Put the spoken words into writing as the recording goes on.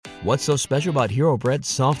What's so special about Hero Bread's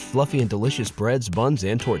soft, fluffy, and delicious breads, buns,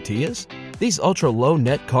 and tortillas? These ultra-low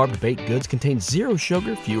net-carb baked goods contain zero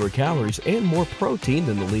sugar, fewer calories, and more protein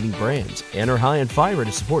than the leading brands, and are high in fiber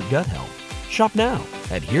to support gut health. Shop now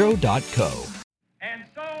at Hero.co. And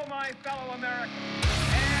so, my fellow Americans,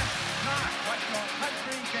 ask not what your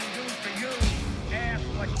country can do for you, ask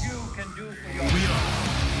what you can do for yourself. We are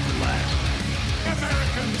the last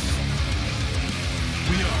Americans.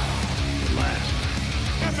 We are the last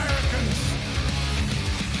Americans.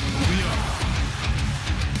 We are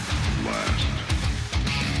the last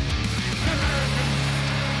Americans.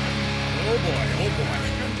 Oh boy.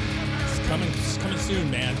 It's coming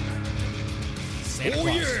soon, man. Santa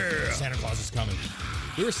Claus. Yeah. Santa Claus is coming.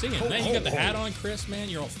 We were singing. Man, you got the hat on, Chris, man.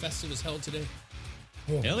 You're all festive as hell today.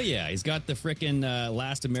 Hell yeah. He's got the freaking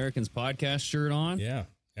Last Americans podcast shirt on. Yeah,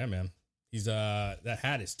 man. He's that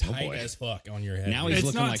hat is tight as fuck on your head. Now dude. he's It's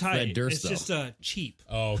looking not like tight. Fred Durst, It's though. just cheap.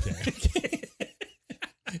 Oh, okay.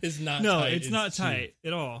 It's not No, tight. it's not cheap. tight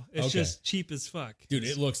at all. It's Okay. just cheap as fuck. Dude,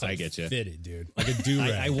 it looks like I get you. fitted, dude. Like a do-rag.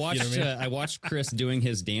 I watched You know what I mean? I watched Chris doing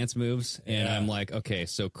his dance moves, and Yeah. I'm like, okay,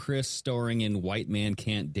 so Chris starring in White Man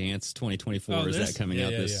Can't Dance 2024. Oh, is this? that coming Yeah,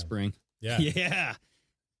 out yeah, this yeah. spring? Yeah. Yeah.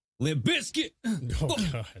 Limp Bizkit. Oh,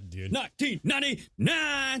 God, dude.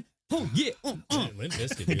 1999. Oh, yeah. Limp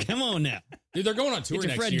Bizkit, dude. Come on now. Dude, they're going on tour Get your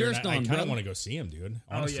next Fred year, Durst and I on, kind bro. of want to go see them, dude.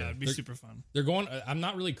 Honestly. Oh, yeah, it'd be They're- super fun. They're going. I'm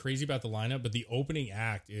not really crazy about the lineup, but the opening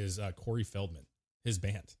act is Corey Feldman, his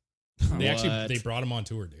band. They brought him on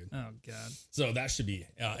tour, dude. Oh, God. So that should be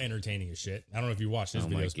entertaining as shit. I don't know if you watched his Oh,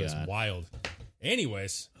 my videos, but it's God. wild.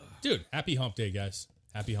 Anyways, dude, happy hump day, guys.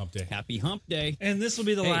 Happy hump day. Happy Hump Day. And this will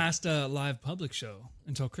be the Hey. last live public show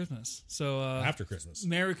until Christmas. So After Christmas.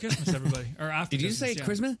 Merry Christmas, everybody. Or after Did you Christmas, say yeah.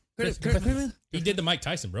 Christmas? Christmas. He did the Mike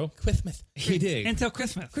Tyson, bro. Christmas. He did. Until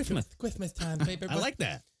Christmas. Christmas time, baby. I like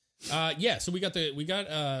that. Yeah, so we got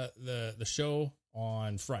the show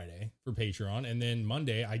on Friday for Patreon, and then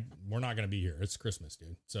Monday we're not gonna be here. It's Christmas,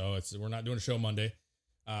 dude. So we're not doing a show Monday.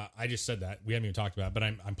 I just said that. We haven't even talked about it, but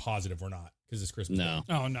I'm positive we're not because it's Christmas. No.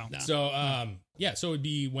 Oh, no. So yeah, so it'd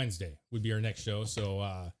be Wednesday would be our next show.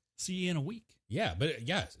 So See you in a week. yeah, but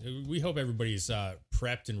yeah, we hope everybody's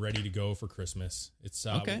prepped and ready to go for Christmas. It's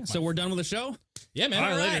Okay, so we're done with the show? yeah, man. All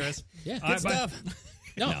right, all later, right. guys. Yeah, All right, good bye. stuff.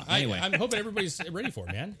 No, anyway. I'm hoping everybody's ready for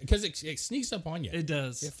it, man, because it sneaks up on you. It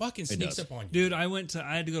does. It fucking It sneaks does. up on you, Dude, I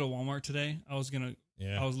had to go to Walmart today. I was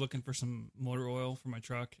Yeah. looking for some motor oil for my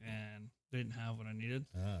truck, and they didn't have what I needed.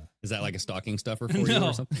 Is that like a stocking stuffer for you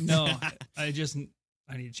or something? No, I need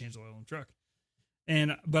to change the oil in the truck.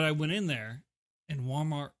 But I went in there, and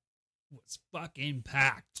Walmart was fucking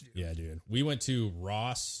packed. Dude. Yeah, dude. We went to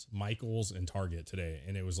Ross, Michaels, and Target today,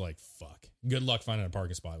 and it was like, fuck. Good luck finding a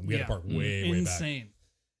parking spot. We had to park way back. insane.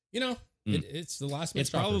 You know, it's the last minute It's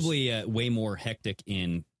shoppers. probably way more hectic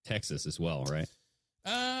in Texas as well, right?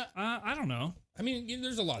 I don't know. I mean,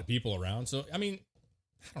 there's a lot of people around, so I mean,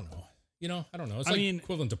 I don't know. You know, I don't know. It's I like mean,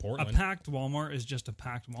 equivalent to A Portland. packed Walmart is just a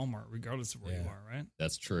packed Walmart, regardless of where you Yeah. are, right?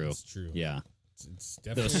 That's true. It's true. Yeah. It's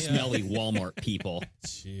definitely Those smelly Walmart people.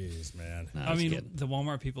 Jeez, man. Nah, I just mean, kidding. the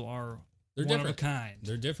Walmart people are They're one different. of a kind.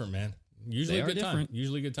 They're different, man. Usually They a are good time. different.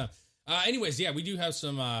 Usually a good time. Anyways, yeah, we do have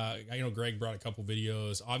some. I know Greg brought a couple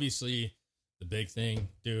videos. Obviously, the big thing,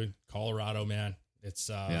 dude, Colorado, man. It's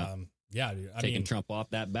yeah, dude. I Taking mean, Trump off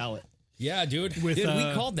that ballot. yeah, dude. With, Dude,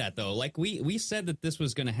 we called that though. Like we said that this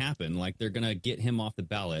was going to happen. Like they're going to get him off the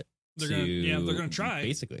ballot. They're gonna try.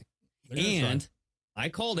 basically. They're gonna try. And I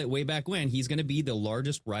called it way back when. He's going to be the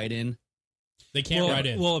largest write-in. They can't write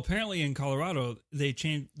in. Well, apparently in Colorado, they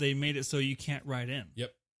made it so you can't write in.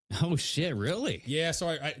 Yep. Oh shit! Really? Yeah. So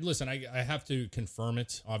I listen. I have to confirm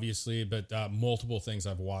it, obviously, but multiple things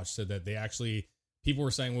I've watched said that they actually people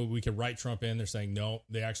were saying, well, we could write Trump in. They're saying no.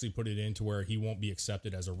 They actually put it in to where he won't be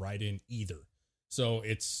accepted as a write-in either. So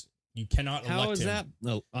you cannot elect How is him. that?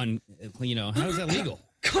 How is that legal?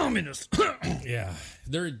 Communist. Yeah,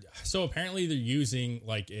 so apparently they're using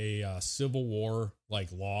like a Civil War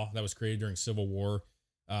like law that was created during Civil War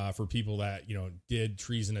for people that did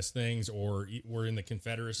treasonous things or were in the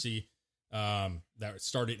Confederacy that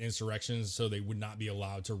started insurrections, so they would not be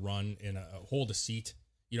allowed to run hold a seat.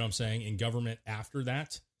 You know what I'm saying, in government after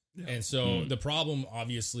that. Yeah. And so the problem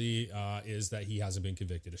obviously is that he hasn't been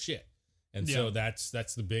convicted of shit, and so that's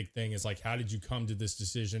the big thing is like, how did you come to this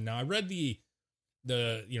decision? Now I read the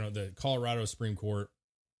Colorado Supreme Court,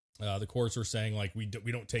 the courts are saying like we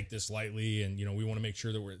don't take this lightly, and we want to make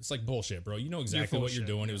sure that it's like bullshit, bro. You know exactly what you're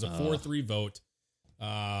doing. It was a 4-3 vote.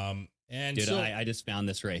 And dude, so, I just found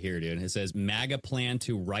this right here, dude. It says MAGA plan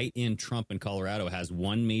to write in Trump in Colorado has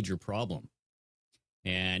one major problem.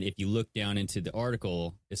 And if you look down into the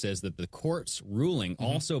article, it says that the court's ruling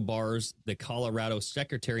also bars the Colorado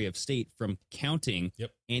Secretary of State from counting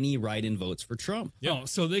any write-in votes for Trump. Oh,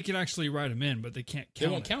 so they can actually write them in, but they can't count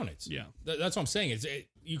They won't count it. Yeah. That's what I'm saying.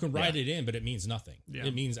 You can write it in, but it means nothing. Yeah.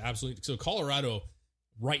 It means absolutely. So Colorado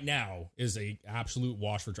right now is a absolute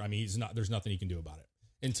wash for Trump. I mean, there's nothing he can do about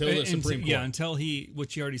it until the Supreme Court. Yeah, until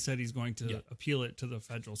which he already said he's going to appeal it to the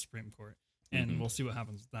federal Supreme Court. And we'll see what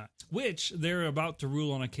happens with that. Which they're about to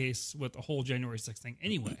rule on a case with the whole January 6th thing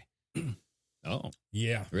anyway. Oh,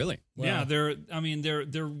 yeah, really? Well, yeah,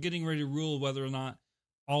 they're getting ready to rule whether or not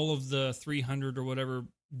all of the 300 or whatever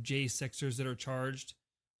J6ers that are charged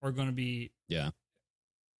are going to be. Yeah.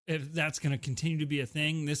 If that's going to continue to be a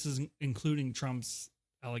thing, this is including Trump's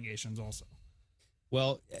allegations also.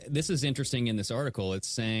 Well, this is interesting in this article. It's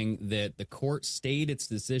saying that the court stayed its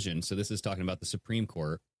decision. So this is talking about the Supreme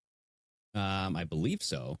Court. I believe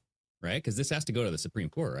so, right? Because this has to go to the Supreme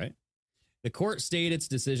Court, right? The court stayed its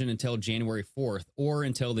decision until January 4th or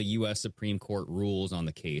until the U.S. Supreme Court rules on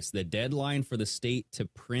the case. The deadline for the state to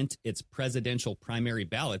print its presidential primary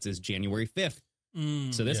ballots is January 5th.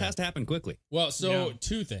 So this has to happen quickly. Well,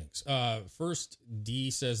 two things. First,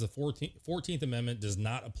 D says the 14th Amendment does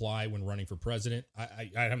not apply when running for president. I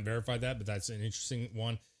haven't verified that, but that's an interesting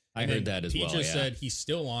one. I heard that as well. He just said he's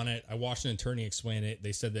still on it. I watched an attorney explain it.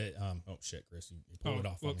 They said that, oh shit, Chris, you pulled it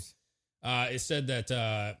off on me. It said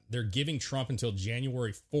that they're giving Trump until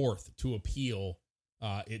January 4th to appeal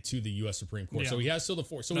it to the U.S. Supreme Court. So he has still the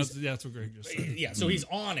 4th. So that's what Greg just said. Yeah, so he's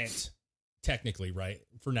on it technically, right,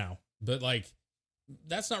 for now. But like,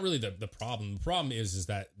 that's not really the problem. The problem is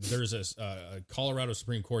that there's a Colorado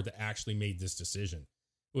Supreme Court that actually made this decision,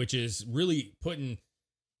 which is really putting.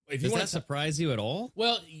 Does that surprise you at all?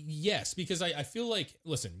 Well, yes, because I feel like,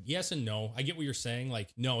 listen, yes and no. I get what you're saying. Like,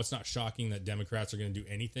 no, it's not shocking that Democrats are going to do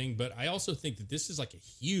anything, but I also think that this is like a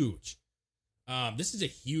huge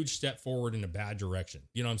step forward in a bad direction.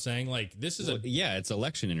 You know what I'm saying? Like, this is it's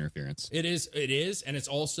election interference. It is. And it's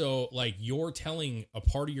also like you're telling a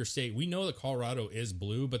part of your state. We know that Colorado is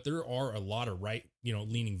blue, but there are a lot of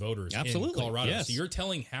leaning voters in Colorado. Yes. So you're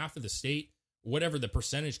telling half of the state, whatever the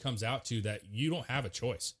percentage comes out to, that you don't have a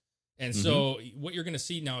choice. And so what you're going to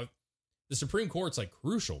see now, the Supreme Court's like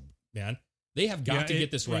crucial, man. They have got to get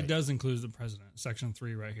this right. It does include the president. Section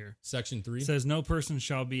 3 right here. Section 3 says no person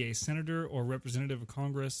shall be a senator or representative of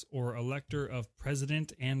Congress or elector of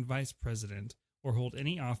president and vice president or hold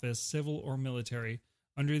any office, civil or military,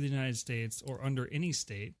 under the United States or under any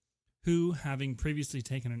state who, having previously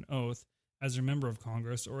taken an oath as a member of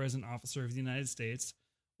Congress or as an officer of the United States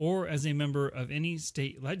or as a member of any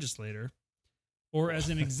state legislator or as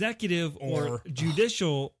an executive or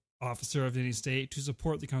judicial officer of any state to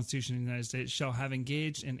support the Constitution of the United States shall have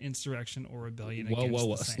engaged in insurrection or rebellion against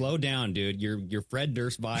Whoa. the same. Slow down, dude. Your Fred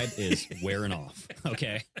Durst vibe is wearing off.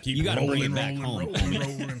 Okay. You got to bring it back home.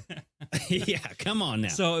 Rolling. Yeah, come on now.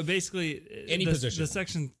 So basically, any position. The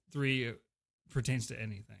Section 3 pertains to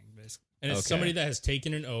anything, basically. And it's somebody that has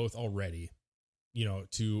taken an oath already,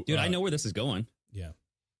 to... Dude, I know where this is going. Yeah.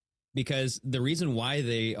 Because the reason why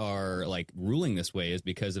they are like ruling this way is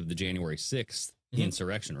because of the January 6th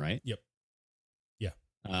insurrection, right? Yep. Yeah.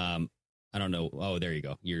 I don't know. Oh, there you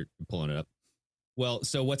go. You're pulling it up. Well,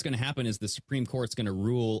 so what's going to happen is the Supreme Court's going to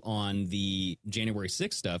rule on the January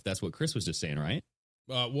 6th stuff. That's what Chris was just saying, right?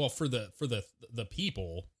 Well, for the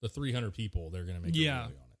people, the 300 people, they're going to make a ruling on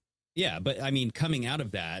it. Yeah, but I mean, coming out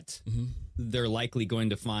of that, they're likely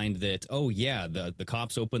going to find that, the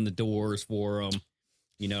cops opened the doors for them.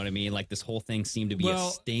 You know what I mean? Like this whole thing seemed to be a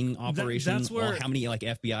sting operation. That's where how many like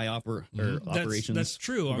FBI operations? That's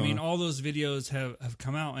true. I mean, all those videos have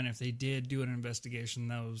come out, and if they did do an investigation,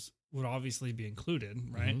 those would obviously be included,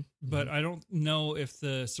 right? But I don't know if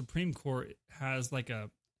the Supreme Court has like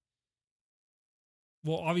a.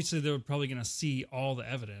 Well, obviously they're probably going to see all the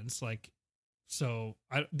evidence,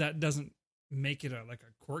 that doesn't make it a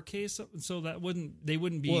court case. So they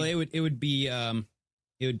wouldn't be. Well, it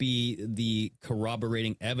would be the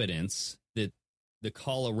corroborating evidence that the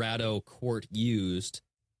Colorado court used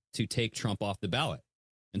to take Trump off the ballot.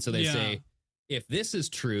 And so they say, if this is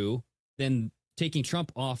true, then taking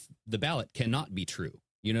Trump off the ballot cannot be true.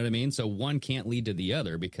 You know what I mean? So one can't lead to the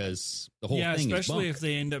other because the whole thing is bunk. Especially if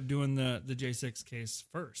they end up doing the J6 case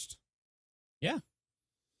first. Yeah.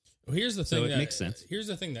 Well, here's the thing it makes sense. Here's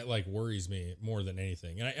the thing that worries me more than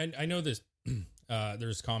anything. And I know this,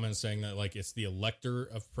 there's comments saying that it's the elector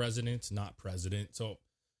of president, not president. So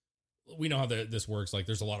we know how this works. Like,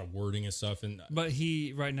 there's a lot of wording and stuff, and But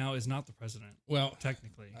he right now is not the president. well,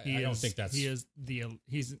 Technically, I don't think that's. he's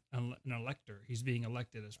an elector. He's being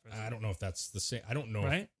elected as president. I don't know if that's the same. I don't know.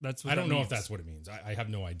 Right? That's what I don't that know if means. that's what it means. I have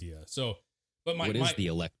no idea. So, but What is the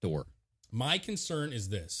elector? my concern is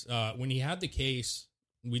this: when he had the case,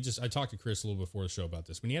 I talked to Chris a little before the show about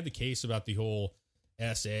this. When he had the case about the whole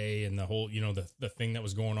SA and the whole, the thing that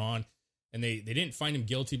was going on, and they didn't find him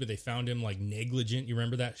guilty, but they found him like negligent. You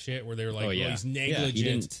remember that shit where they were like, Oh, yeah. he's Yeah,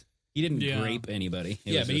 negligent. he didn't Yeah. grape anybody.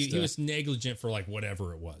 It Yeah, was but just, he was negligent for like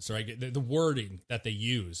whatever it was, right? The wording that they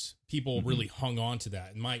use, people really hung on to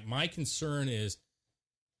that. And my concern is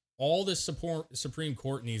all this Supreme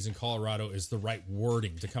Court needs in Colorado is the right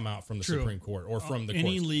wording to come out from the True. Supreme Court or from the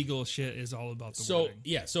Any courts. legal shit is all about the So wording.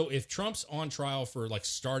 yeah, so if Trump's on trial for like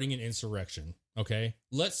starting an insurrection, okay,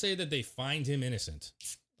 let's say that they find him innocent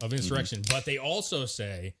of insurrection, but they also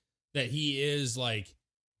say that he is like,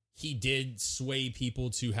 he did sway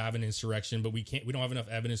people to have an insurrection, but we don't have enough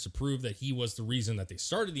evidence to prove that he was the reason that they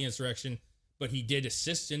started the insurrection, but he did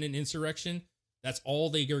assist in an insurrection. That's all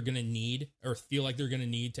they are going to need, or feel like they're going to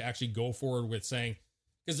need, to actually go forward with saying,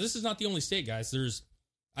 because this is not the only state, guys.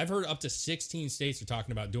 I've heard up to 16 states are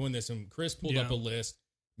talking about doing this, and Chris pulled up a list: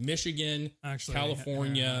 Michigan, Actually,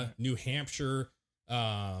 California, New Hampshire.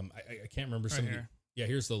 I can't remember some. here. Yeah,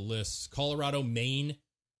 here's the list: Colorado, Maine,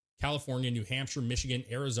 California, New Hampshire, Michigan,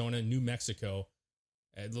 Arizona, New Mexico.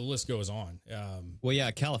 The list goes on. well, yeah,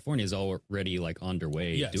 California is already like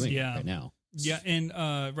underway Yes. doing Yeah. it right now. Yeah, and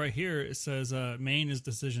right here it says Maine is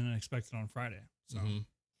decision expected on Friday. So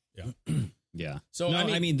Yeah. So, no,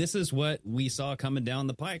 I mean- this is what we saw coming down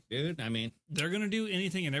the pike, dude. I mean, they're gonna do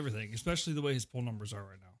anything and everything, especially the way his poll numbers are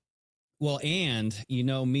right now. well, and you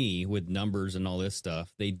know me with numbers and all this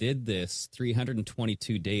stuff. They did this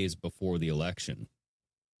 322 days before the election.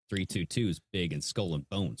 322 is big in Skull and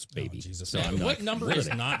Bones, baby. Oh, Jesus. So Man, I'm what like, number what is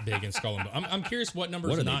are they- not big in Skull and Bones? I'm curious what number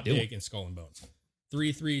What is are they not doing? big in Skull and Bones.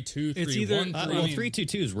 332, It's 31. either- well, I mean-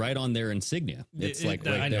 322 is right on their insignia. It's like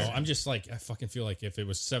right I know. there. I'm just like, I fucking feel like if it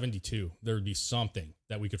was 72, there would be something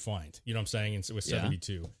that we could find. You know what I'm saying? And so it was Yeah.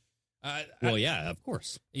 72. Well, yeah, of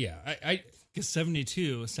course. Yeah. Because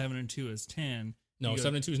 72, 7 and 2 is 10. No, You go-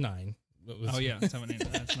 72 is 9. Oh yeah, 7 and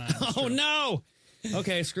 8. That's 9. That's Oh true. no.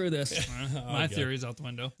 Okay, screw this. My God. theory's out the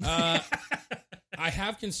window. I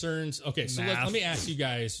have concerns. Okay, so Math. let me ask you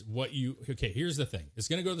guys okay, here's the thing. It's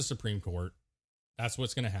going to go to the Supreme Court. That's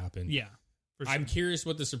what's going to happen. Yeah. For sure. I'm curious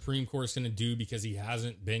what the Supreme Court is going to do, because he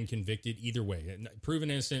hasn't been convicted either way.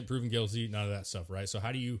 Proven innocent, proven guilty, none of that stuff, right? So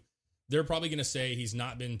they're probably going to say he's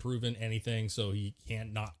not been proven anything, so he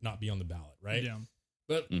can't not be on the ballot, right? Yeah.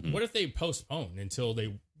 But what if they postpone until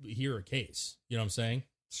they hear a case? You know what I'm saying?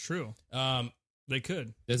 It's true. They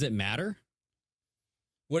could. Does it matter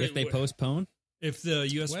What if they postpone? If the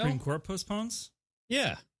U.S. Well- Supreme Court postpones,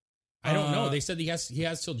 Yeah. I don't know. They said he has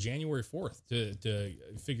till January 4th to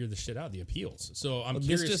figure the shit out, the appeals. So I'm Well,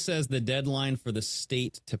 curious. this just says the deadline for the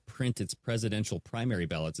state to print its presidential primary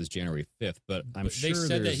ballots is January 5th, but I'm But sure they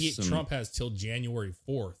said that there's some, Trump has till January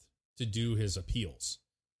 4th to do his appeals.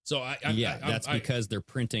 So that's because they're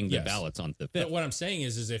printing the Yes. ballots on the 5th. But what I'm saying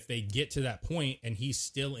is if they get to that point and he's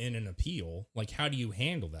still in an appeal, like, how do you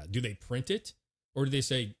handle that? Do they print it, or do they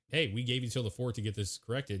say, "Hey, we gave you till the 4th to get this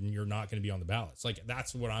corrected, and you're not going to be on the ballots"? Like,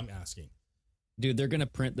 that's what I'm asking. Dude, they're going to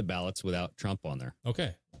print the ballots without Trump on there.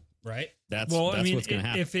 Okay, right? That's well, I mean, what's going to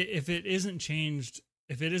happen. if it isn't changed,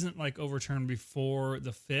 if it isn't like overturned before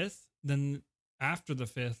the 5th, then after the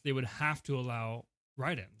 5th, they would have to allow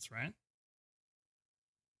write-ins, right?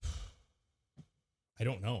 I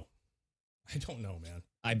don't know. Man.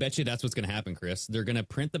 I bet you that's what's going to happen, Chris. They're going to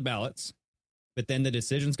print the ballots, but then the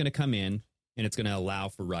decision's going to come in, and it's going to allow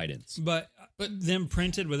for write-ins. But them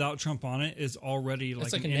printed without Trump on it is already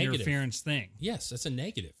like like an a negative. interference thing. Yes, that's a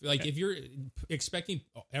negative. Like, if you're expecting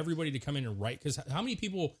everybody to come in and write, because how many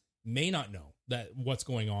people may not know that what's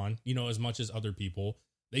going on, as much as other people?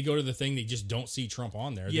 They go to the thing, they just don't see Trump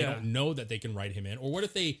on there. Yeah. They don't know that they can write him in. Or what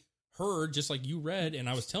if they heard, just like you read, and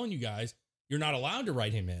I was telling you guys, you're not allowed to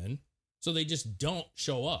write him in, so they just don't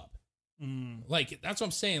show up. Like, that's what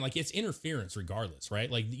I'm saying. Like, it's interference regardless,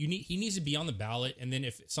 right? Like, he needs to be on the ballot, and then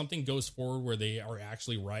if something goes forward where they are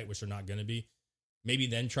actually right, which they're not going to be, maybe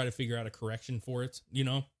then try to figure out a correction for it,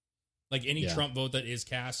 Like, any Trump vote that is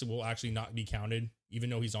cast will actually not be counted, even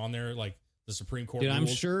though he's on there, like the Supreme Court Dude, I'm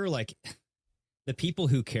ruled. sure, like, the people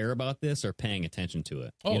who care about this are paying attention to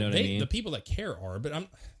it. Oh, You know what I mean? the people that care are, but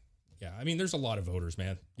there's a lot of voters,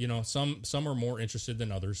 man. Some are more interested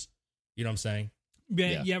than others. You know what I'm saying?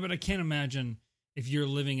 Yeah, but I can't imagine if you're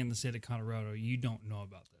living in the state of Colorado, you don't know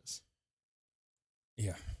about this.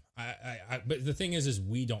 Yeah. But the thing is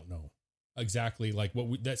we don't know exactly like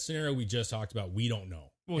that scenario we just talked about. We don't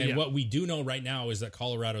know. Well, and what we do know right now is that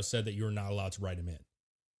Colorado said that you're not allowed to write him in.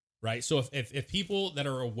 Right. So if people that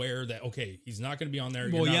are aware that, okay, he's not going to be on there.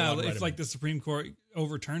 Well, yeah, if like the Supreme Court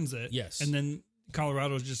overturns it. Yes. And then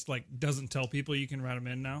Colorado just like doesn't tell people you can write them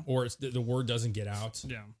in now. Or it's the word doesn't get out.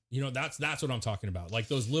 Yeah. You know, that's what I'm talking about. Like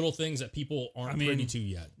those little things that people aren't privy to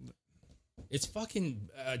yet. It's fucking,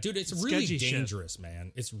 dude, it's really dangerous,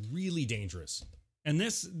 man. It's really dangerous. And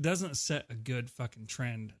this doesn't set a good fucking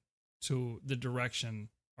trend to the direction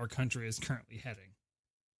our country is currently heading.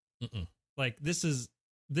 Mm-mm. Like this is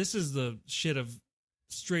the shit of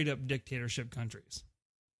straight up dictatorship countries.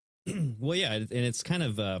 Well, yeah. And it's kind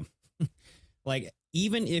of like,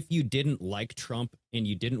 even if you didn't like Trump and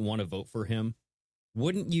you didn't want to vote for him,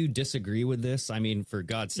 wouldn't you disagree with this? I mean, for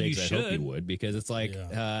God's sakes, I hope you would, because it's like,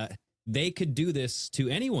 they could do this to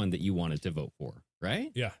anyone that you wanted to vote for,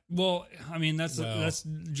 right? Yeah. Well, I mean, that's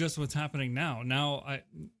just what's happening now. Now,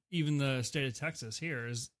 even the state of Texas here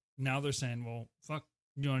is now they're saying, well, fuck,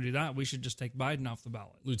 you want to do that? We should just take Biden off the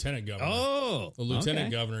ballot. Lieutenant governor. Oh, the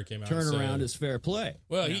lieutenant governor came out. Turnaround is fair play.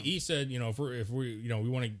 Well, he said, you know, if we you know, we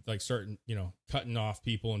want to like start, you know, cutting off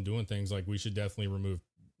people and doing things, like we should definitely remove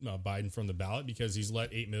Biden from the ballot because he's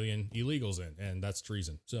let 8 million illegals in, and that's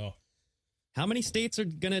treason. So. How many states are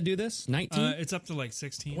going to do this? 19? It's up to like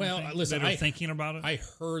 16. Well, listen, I'm thinking about it. I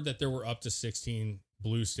heard that there were up to 16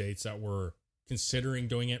 blue states that were considering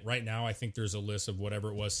doing it. Right now, I think there's a list of whatever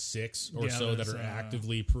it was, 6 or so that are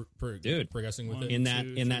actively progressing with it. In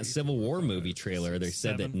that Civil War movie trailer, they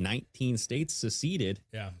said that 19 states seceded.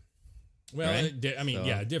 Yeah. Well, right?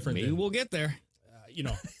 Different. Maybe we'll get there. You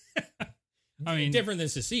know, I mean, different than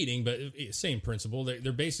seceding, but same principle.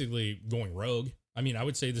 They're basically going rogue. I mean, I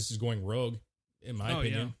would say this is going rogue, in my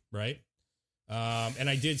opinion, right? And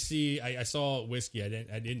I did see, I saw Whiskey.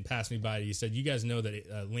 I didn't pass me by. He said, "You guys know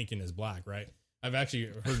that Lincoln is black, right?" I've actually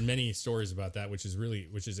heard many stories about that, which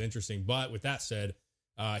is interesting. But with that said,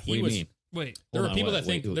 what do you mean? Wait, there are people that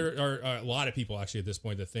think there are a lot of people actually at this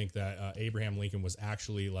point that think that Abraham Lincoln was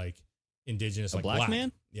actually like indigenous, like black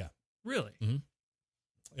man. Yeah, really? Mm-hmm.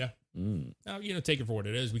 Yeah. Now, you know, take it for what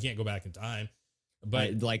it is. We can't go back in time.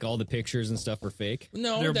 But like all the pictures and stuff are fake.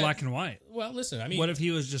 No, they're black and white. Well, listen, I mean, what if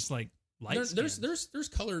he was just like light? There's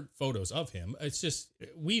colored photos of him. It's just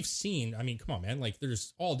we've seen. I mean, come on, man. Like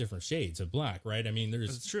there's all different shades of black, right? I mean,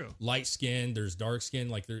 there's light skin, there's dark skin.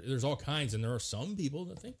 Like there's all kinds, and there are some people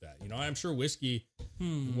that think that. You know, I'm sure Whiskey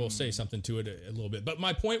will say something to it a little bit. But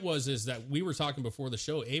my point is that we were talking before the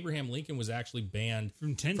show. Abraham Lincoln was actually banned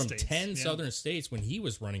from 10 southern states when he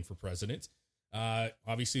was running for president.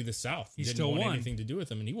 Obviously the South he didn't still want won. anything to do with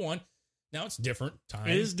him, and he won. Now it's different time.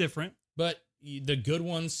 It is different, but the good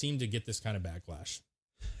ones seem to get this kind of backlash.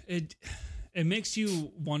 It makes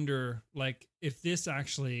you wonder, like, if this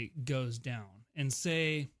actually goes down, and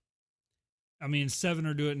say, I mean, 7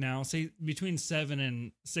 or do it now. Say between 7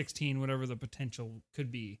 and 16, whatever the potential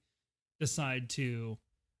could be, decide to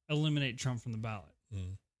eliminate Trump from the ballot.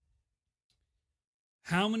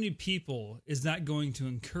 How many people is that going to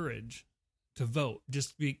encourage to vote?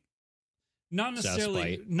 Just be not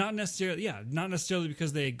necessarily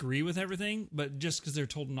because they agree with everything, but just because they're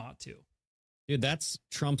told not to. Dude, that's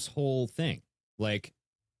Trump's whole thing. Like,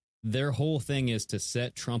 their whole thing is to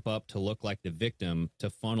set Trump up to look like the victim to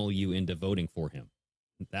funnel you into voting for him.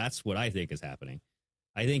 That's what I think is happening.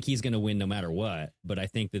 I think he's going to win no matter what, but I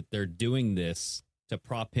think that they're doing this to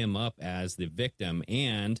prop him up as the victim,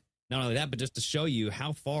 and not only that, but just to show you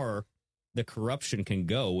how far the corruption can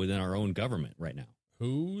go within our own government right now.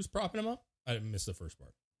 Who's propping him up? I missed the first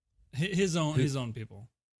part. His own people.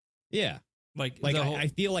 Yeah. Like I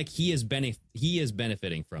feel like he is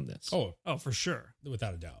benefiting from this. Oh, for sure.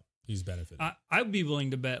 Without a doubt. He's benefiting. I'd be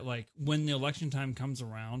willing to bet, like, when the election time comes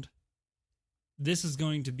around, this is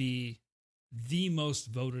going to be the most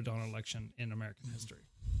voted on election in American history.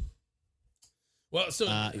 Well, so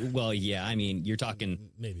yeah, I mean, you're talking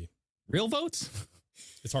maybe real votes.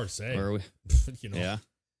 It's hard to say. Or, you know, yeah,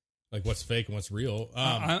 like what's fake and what's real.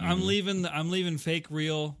 I'm leaving fake,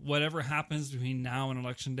 real, whatever happens between now and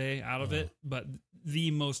election day out of it. But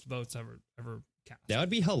the most votes ever cast. That would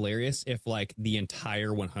be hilarious if like the entire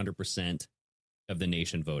 100% of the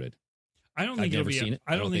nation voted. I don't think it'll be.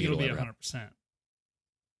 I don't think it'll be 100%.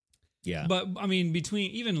 Yeah, but I mean, between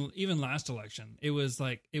even last election, it was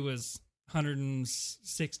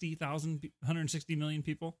 160 million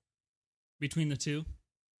people between the two.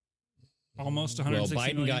 Almost 160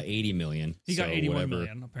 Biden million. got 80 million. He got 81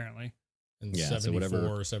 million, apparently. And yeah, 74, so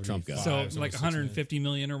whatever 75, Trump got. So like 150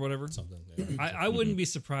 million or whatever. Something. Yeah. I wouldn't be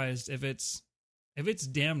surprised if it's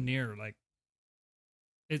damn near like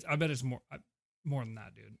I bet it's more than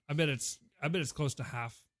that, dude. I bet it's close to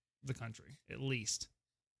half the country at least.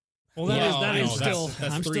 Well, that is still.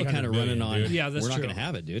 I'm still kind of running on. Yeah, that's we're not true. going to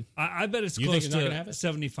have it, dude. I bet it's You close think it's not gonna have to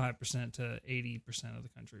it? 75% to 80% of the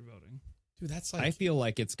country voting. Dude, that's like I feel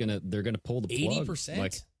like they're gonna pull the plug. 80%.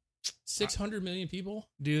 Like 600 million people.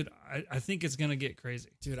 Dude, I think it's gonna get crazy.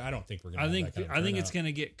 Dude, I don't think we're gonna. I have think that kind of I think it's turnout.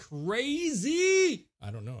 gonna get crazy,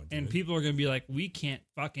 I don't know, dude. and people are gonna be like, we can't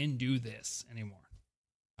fucking do this anymore.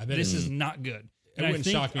 I bet This it's, is not good. It And I wouldn't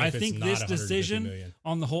think shock me I if it's think not this 150 decision million.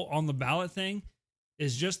 on the ballot thing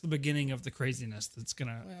is just the beginning of the craziness that's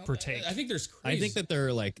gonna partake. I think there's. I think that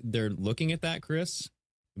they're looking at that, Chris.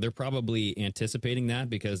 They're probably anticipating that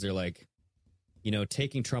because they're like,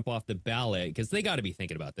 taking Trump off the ballot, because they got to be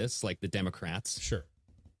thinking about this, like the Democrats. Sure.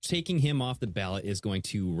 Taking him off the ballot is going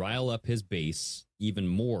to rile up his base even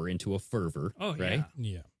more into a fervor. Oh, yeah. right?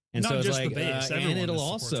 Yeah. Not so it's just the like, base, and everyone it'll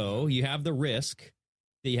that supports also, him. you have the risk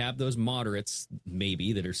that you have those moderates,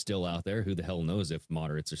 maybe, that are still out there. Who the hell knows if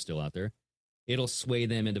moderates are still out there? It'll sway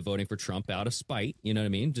them into voting for Trump out of spite. You know what I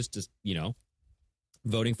mean? Just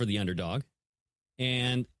voting for the underdog.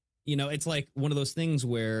 And, it's like one of those things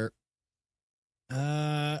where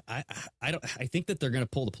I think that they're going to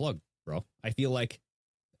pull the plug, bro. I feel like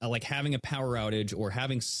having a power outage or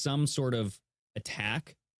having some sort of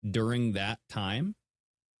attack during that time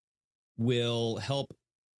will help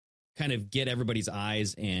kind of get everybody's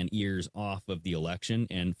eyes and ears off of the election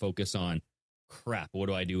and focus on, crap, what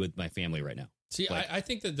do I do with my family right now? See, I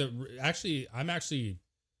think that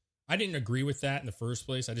I didn't agree with that in the first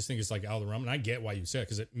place. I just think it's like out of the realm, and I get why you said it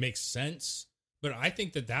because it makes sense. But I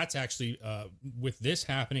think that that's actually, with this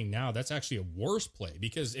happening now, that's actually a worse play,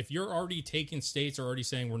 because if you're already taking states are already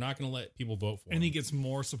saying we're not going to let people vote for him, and he gets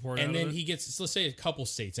more support, and out then of it. he gets, let's say a couple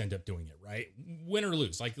states end up doing it, right? Win or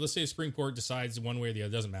lose. Like, let's say the Supreme Court decides one way or the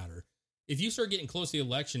other, doesn't matter. If you start getting close to the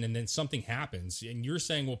election and then something happens and you're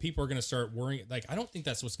saying, well, people are going to start worrying, like, I don't think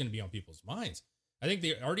that's what's going to be on people's minds. I think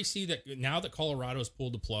they already see that now that Colorado's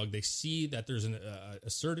pulled the plug, they see that there's an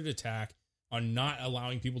asserted attack on not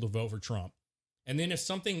allowing people to vote for Trump. And then if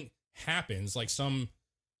something happens, like there's some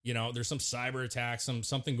cyber attack,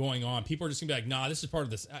 something going on, people are just gonna be like, nah, this is part of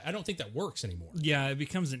this. I don't think that works anymore. Yeah, it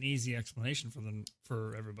becomes an easy explanation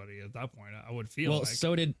for everybody at that point. I would feel Well, like.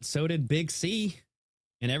 so did Big C,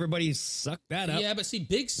 and everybody sucked that up. Yeah, but see,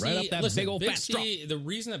 Big C, Right up that big old Big fat C, the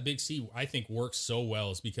reason that Big C, I think, works so well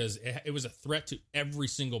is because it was a threat to every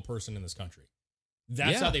single person in this country.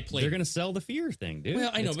 That's how they play. They're going to sell the fear thing, dude.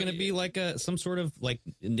 Well, I know, it's but going to be like some sort of like.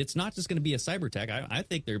 It's not just going to be a cyber attack. I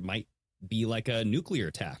think there might be like a nuclear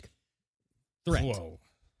attack threat. Whoa.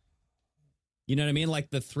 You know what I mean? Like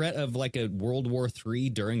the threat of like a World War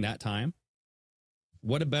III during that time.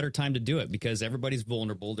 What a better time to do it, because everybody's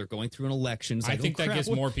vulnerable. They're going through an election. It's I like, think that gets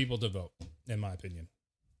what? more people to vote, in my opinion.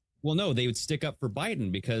 Well, no, they would stick up for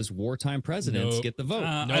Biden because wartime presidents Nope. get the vote.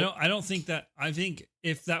 I don't think that. I think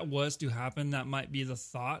if that was to happen, that might be the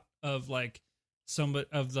thought of like somebody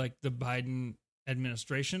of like the Biden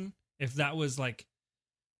administration. If that was like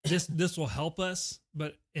this will help us,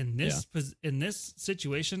 but in this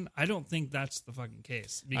situation, I don't think that's the fucking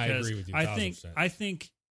case. Because I agree with you. I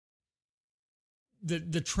think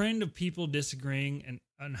the trend of people disagreeing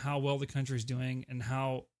and how well the country's doing and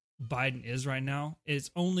how Biden is right now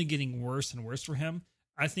is only getting worse and worse for him.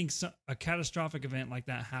 I think a catastrophic event like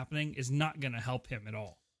that happening is not going to help him at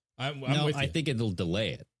all. I'm No, with you. I think it'll delay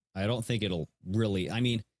it. I don't think it'll really. I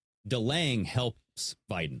mean, delaying helps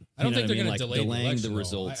Biden. I don't You know think what they're Like, going to delay the delaying election, the though.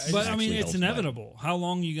 results. But I mean, actually it's helps inevitable. How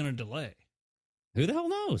long are you going to delay? Biden. Who the hell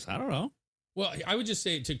knows? I don't know. Well, I would just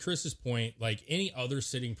say, to Chris's point, like any other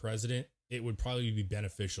sitting president, it would probably be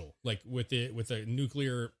beneficial. Like with a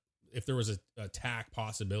nuclear, if there was a attack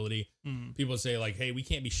possibility, people would say like, hey, we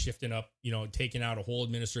can't be shifting up, taking out a whole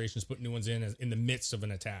administrations, putting new ones in the midst of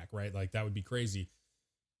an attack, right? Like that would be crazy.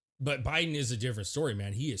 But Biden is a different story,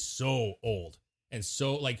 man. He is so old. And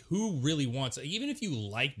so like, who really wants, even if you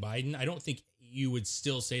like Biden, I don't think you would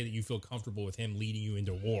still say that you feel comfortable with him leading you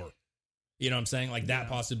into war. You know what I'm saying? Like that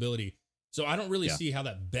possibility. So I don't really see how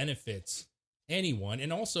that benefits anyone.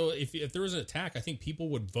 And also, if there was an attack, I think people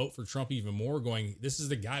would vote for Trump even more, going, this is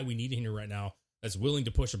the guy we need in here right now that's willing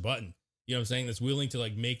to push a button. You know what I'm saying? That's willing to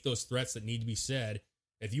like make those threats that need to be said.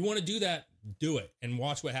 If you want to do that, do it and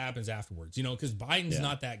watch what happens afterwards, because Biden's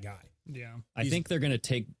not that guy. Yeah. I think they're going to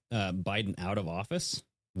take Biden out of office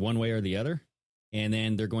one way or the other, and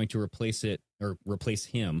then they're going to replace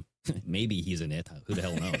him. Maybe he's an it. Who the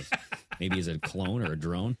hell knows? Maybe he's a clone or a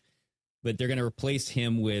drone. But they're going to replace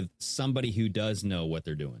him with somebody who does know what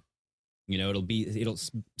they're doing. It'll be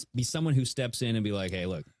someone who steps in and be like, hey,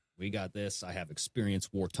 look, we got this. I have experience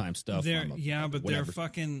wartime stuff. Their whatever.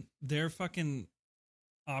 their fucking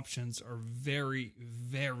options are very,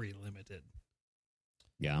 very limited.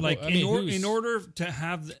 Yeah. Like, Well, I mean, in order to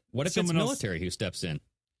have What if it's someone else- military who steps in,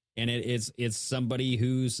 and it's somebody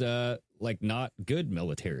who's like not good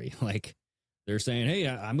military? Like they're saying, hey,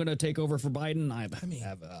 I'm going to take over for Biden. I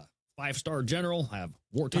have a 5-star general. I have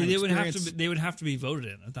wartime they would experience. they would have to be voted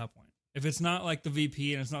in at that point. If it's not like the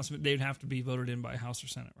VP and it's not, they'd have to be voted in by House or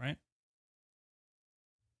Senate, right?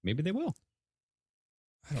 Maybe they will.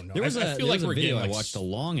 I don't know. There was I feel like a we're video getting I watched a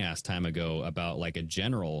long ass time ago about like a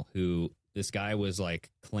general who this guy was like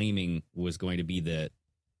claiming was going to be the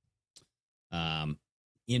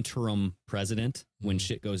interim president when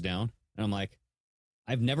shit goes down. And I'm like,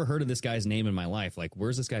 I've never heard of this guy's name in my life. Like,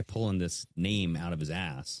 where's this guy pulling this name out of his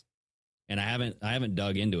ass? And I haven't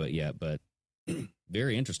dug into it yet, but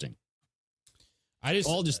very interesting.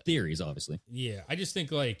 All just theories, obviously. Yeah, I just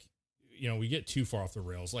think like, we get too far off the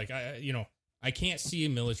rails. Like I can't see a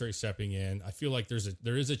military stepping in. I feel like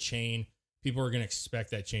there is a chain. People are going to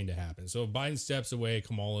expect that chain to happen. So if Biden steps away,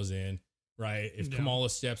 Kamala's in, right? If Kamala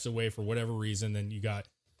steps away for whatever reason, then you got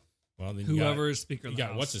Whoever is Speaker of you the got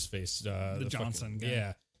House. what's his face, the Johnson guy.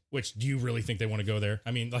 yeah. Which do you really think they want to go there?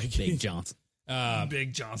 I mean, like Big Johnson.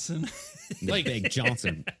 Big Johnson. Like Big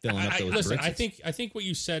Johnson filling up those listen, britches. I think what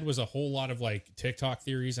you said was a whole lot of like TikTok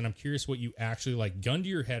theories, and I'm curious what you actually like. Gun to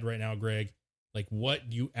your head right now, Greg. Like, what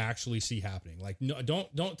do you actually see happening? Like, no,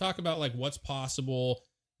 don't talk about like what's possible.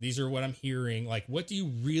 These are what I'm hearing. Like, what do you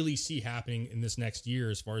really see happening in this next year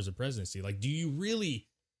as far as the presidency? Like, do you really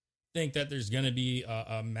think that there's going to be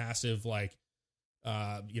a massive like,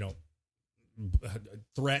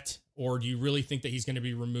 threat, or do you really think that he's going to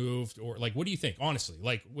be removed, or like, what do you think? Honestly,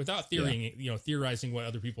 like, without theorizing what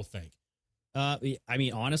other people think. I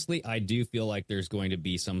mean, honestly, I do feel like there's going to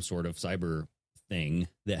be some sort of cyber thing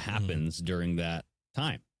that happens during that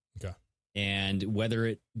time. Okay. And whether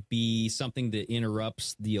it be something that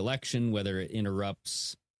interrupts the election, whether it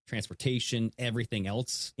interrupts transportation, everything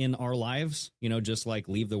else in our lives, just like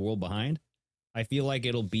leave the world behind. I feel like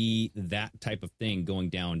it'll be that type of thing going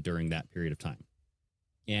down during that period of time.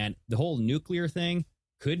 And the whole nuclear thing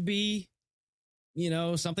could be,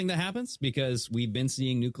 something that happens because we've been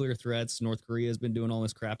seeing nuclear threats. North Korea has been doing all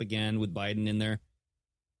this crap again with Biden in there.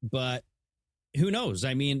 But who knows?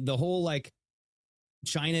 I mean, the whole like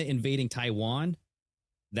China invading Taiwan,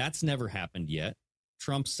 that's never happened yet.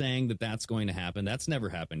 Trump saying that that's going to happen, that's never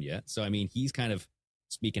happened yet. So, I mean, he's kind of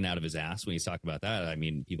speaking out of his ass when he's talking about that. I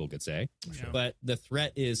mean, people could say, but the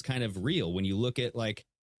threat is kind of real when you look at like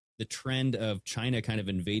the trend of China kind of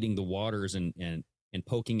invading the waters and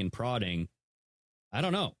poking and prodding. I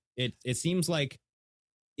don't know. It seems like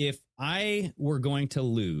if I were going to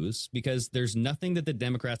lose, because there's nothing that the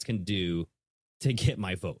Democrats can do to get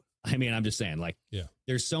my vote. I mean, I'm just saying, like,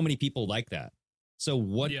 there's so many people like that. So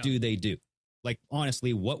what do they do? Like,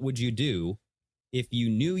 honestly, what would you do if you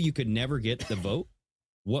knew you could never get the vote?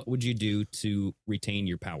 What would you do to retain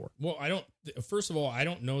your power? Well, first of all, I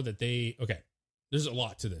don't know that there's a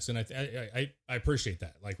lot to this. And I appreciate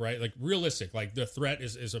that. Like, right. Like realistic, like the threat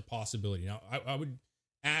is a possibility. Now I would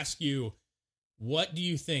ask you, what do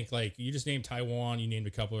you think? Like you just named Taiwan, you named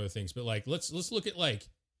a couple other things, but like, let's look at like,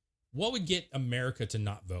 what would get America to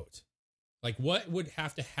not vote? Like what would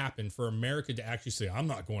have to happen for America to actually say, I'm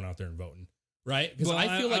not going out there and voting. Right. Because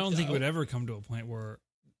I feel like I don't think it would ever come to a point where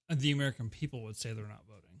the American people would say they're not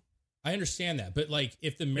voting. I understand that, but like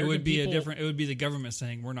if the American it would be the government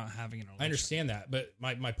saying we're not having an election. I understand that, but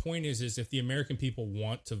my point is if the American people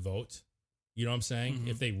want to vote, you know what I'm saying? Mm-hmm.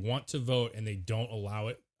 If they want to vote and they don't allow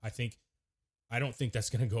it, I don't think that's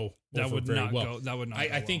going to go That over would very not well. go. That would not.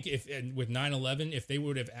 I think with 9/11, if they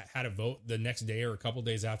would have had a vote the next day or a couple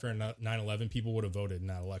days after 9/11, people would have voted in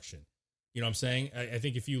that election. You know what I'm saying? I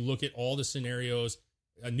think if you look at all the scenarios,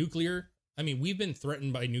 nuclear. I mean, we've been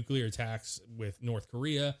threatened by nuclear attacks with North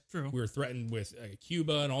Korea. True. We were threatened with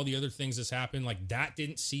Cuba and all the other things that's happened. Like that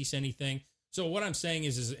didn't cease anything. So what I'm saying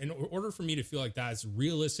is in order for me to feel like that's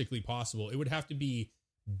realistically possible, it would have to be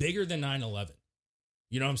bigger than 9/11.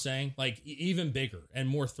 You know what I'm saying? Like even bigger and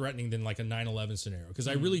more threatening than like a 9/11 scenario. Because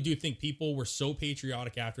I really do think people were so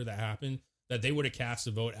patriotic after that happened that they would have cast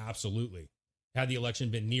a vote absolutely had the election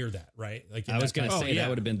been near that, right? Like I was going to say that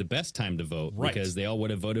would have been the best time to vote because they all would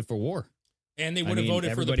have voted for war. And they would have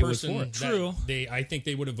voted for the person. True. I think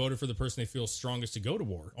they would have voted for the person they feel strongest to go to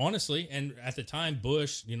war, honestly. And at the time,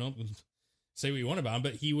 Bush, say what you want about him,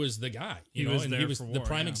 but he was the guy. He was the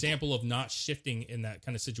prime example of not shifting in that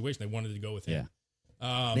kind of situation. They wanted to go with him.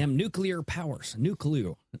 Yeah. Them nuclear powers.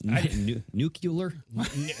 Nuclear. Nuclear.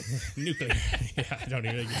 Yeah, I don't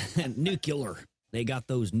even. Nuclear. They got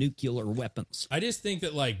those nuclear weapons. I just think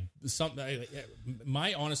that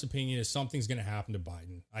my honest opinion is something's going to happen to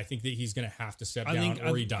Biden. I think that he's going to have to step down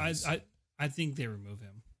or he dies. I think they remove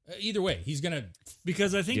him. Either way, he's going to.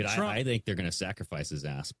 Because I think Dude, Trump. I think they're going to sacrifice his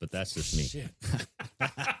ass, but that's just me. Shit.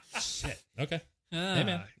 Shit. Okay. Hey,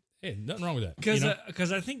 man. Hey, nothing wrong with that.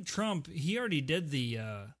 Because I think Trump, he already did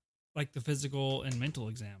the physical and mental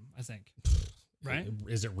exam, I think. Right?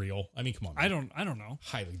 Is it real? I mean, come on. Man. I don't know.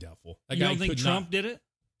 Highly doubtful. You don't think Trump did it?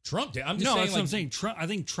 Trump did. I'm just no, saying. That's what I'm saying. Trump. I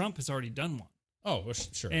think Trump has already done one. Oh, well,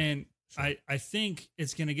 sure. And sure. I think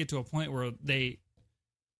it's going to get to a point where they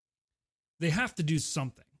have to do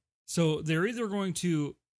something. So they're either going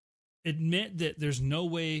to admit that there's no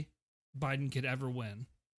way Biden could ever win,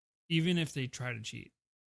 even if they try to cheat.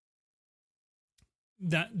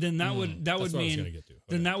 That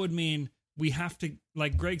would mean we have to,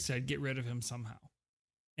 like Greg said, get rid of him somehow.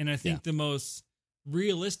 And I think the most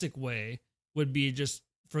realistic way would be just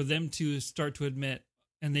for them to start to admit,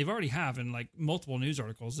 and they've already have in like multiple news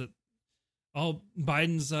articles, that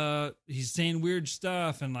Biden's he's saying weird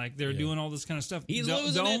stuff and like they're doing all this kind of stuff.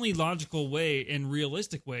 The only logical way and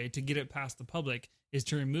realistic way to get it past the public is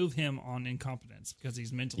to remove him on incompetence because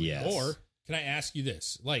he's mentally ill. Or can I ask you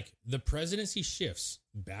this? Like the presidency shifts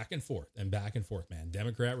back and forth, man.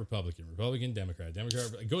 Democrat, Republican, Republican, Democrat.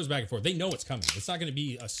 It goes back and forth. They know it's coming. It's not going to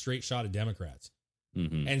be a straight shot of Democrats.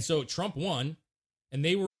 Mm-hmm. And so Trump won, and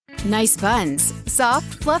they were nice buns,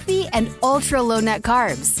 soft, fluffy, and ultra low net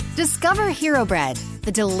carbs. Discover Hero Bread,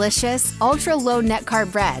 the delicious ultra low net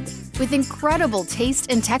carb bread with incredible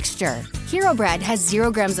taste and texture. Hero Bread has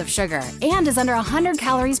 0 grams of sugar and is under 100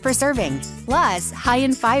 calories per serving. Plus, high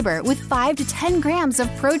in fiber with 5 to 10 grams of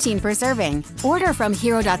protein per serving. Order from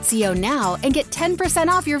hero.co now and get 10%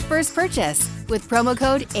 off your first purchase with promo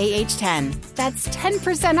code AH10. That's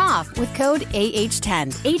 10% off with code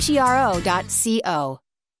AH10. HERO.co.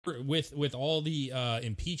 With all the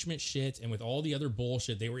impeachment shit and with all the other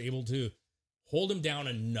bullshit, they were able to hold him down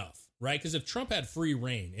enough, right? Because if Trump had free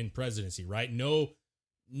reign in presidency, right?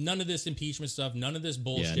 None of this impeachment stuff, none of this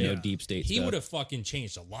bullshit. Yeah, no deep state He stuff. would have fucking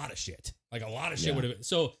changed a lot of shit. Like a lot of shit would have.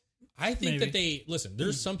 So I think that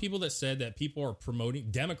there's some people that said that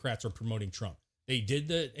Democrats are promoting Trump. They did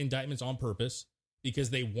the indictments on purpose because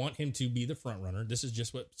they want him to be the front runner. This is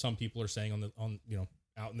just what some people are saying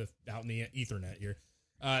out in the ethernet here.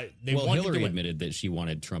 Hillary admitted that she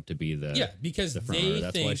wanted Trump to be the because the front runner.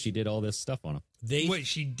 That's why she did all this stuff on him. Wait,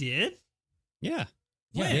 she did? Yeah.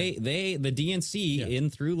 They the DNC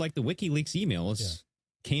in through like the WikiLeaks emails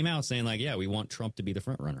came out saying like, we want Trump to be the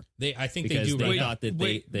front runner. I think because they do. They thought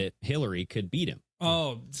that Hillary could beat him.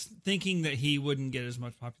 Oh, thinking that he wouldn't get as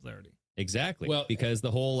much popularity. Exactly. Well, because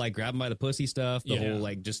the whole like grab him by the pussy stuff, the whole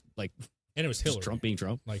like just like, and it was Hillary, Trump being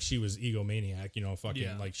Trump. Like she was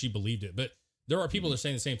egomaniac, like she believed it. But there are people that are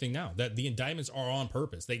saying the same thing now, that the indictments are on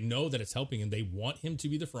purpose. They know that it's helping him. They want him to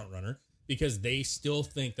be the front runner because they still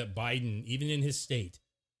think that Biden, even in his state,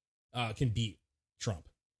 can beat Trump.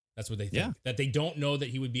 That's what they think. Yeah. That they don't know that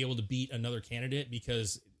he would be able to beat another candidate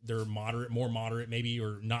because they're more moderate maybe,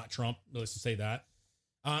 or not Trump. Let's just say that.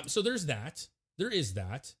 So there's that. There is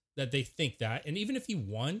that they think that. And even if he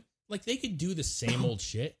won, like they could do the same old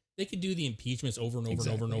shit. They could do the impeachments over and over and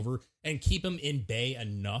over and over and keep him in bay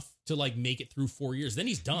enough to like make it through 4 years. Then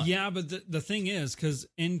he's done. Yeah, but the thing is, because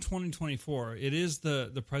in 2024, it is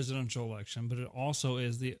the presidential election, but it also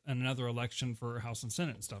is another election for House and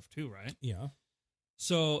Senate and stuff too, right? Yeah.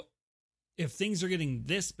 So if things are getting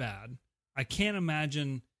this bad, I can't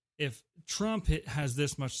imagine if Trump has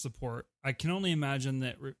this much support. I can only imagine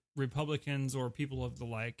that Republicans or people of the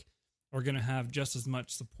like are going to have just as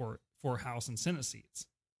much support for House and Senate seats.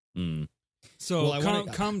 Mm. So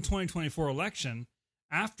come 2024 election,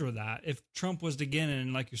 after that, if Trump was to get in,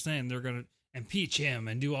 and like you're saying, they're going to impeach him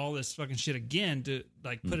and do all this fucking shit again to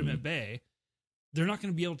like put him at bay, they're not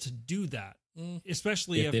going to be able to do that,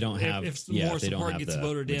 especially if more support gets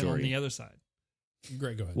voted in on the other side.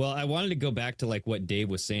 Great, go ahead. Well, I wanted to go back to like what Dave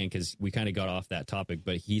was saying because we kind of got off that topic,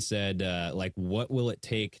 but he said like, what will it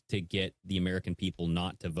take to get the American people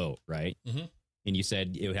not to vote, right? Mm-hmm. And you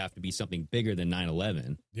said it would have to be something bigger than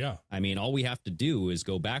 9/11. Yeah. I mean, all we have to do is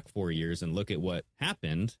go back 4 years and look at what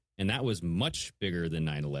happened. And that was much bigger than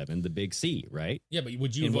 9/11, the big C, right? Yeah, but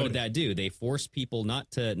would you And vote? what did that do? They forced people not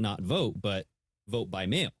vote, but vote by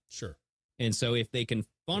mail. Sure. And so if they can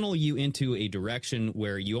funnel you into a direction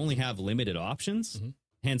where you only have limited options,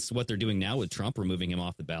 hence what they're doing now with Trump, removing him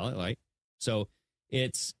off the ballot, right? So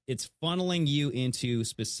it's funneling you into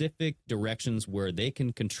specific directions where they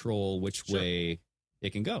can control which way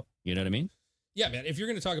it can go. You know what I mean? Yeah, man. If you're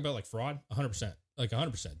going to talk about like fraud, 100%, like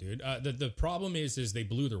 100%, dude. The problem is they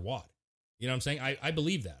blew their wad. You know what I'm saying? I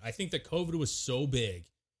believe that. I think that COVID was so big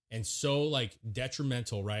and so like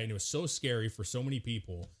detrimental, right? And it was so scary for so many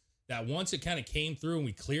people that once it kind of came through and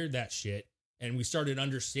we cleared that shit and we started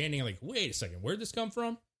understanding like, wait a second, where'd this come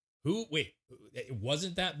from? Wait, it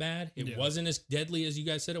wasn't that bad. It wasn't as deadly as you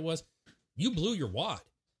guys said it was. You blew your wad.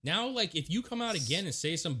 Now, like, if you come out again and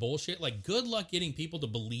say some bullshit, like, good luck getting people to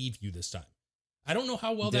believe you this time. I don't know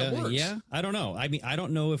how well that works. Yeah, I don't know. I mean, I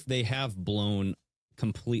don't know if they have blown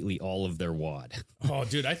completely all of their wad. Oh,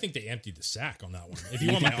 dude, I think they emptied the sack on that one. If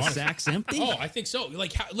you want my honest, the sack's empty? Oh, I think so.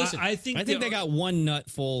 Like, listen, I think they got one nut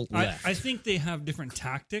full left. I think they have different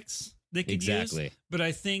tactics they could use, but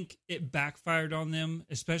I think it backfired on them,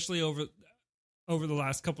 especially over the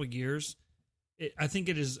last couple of years. I think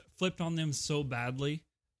it has flipped on them so badly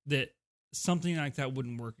that something like that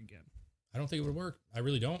wouldn't work again. I don't think it would work. I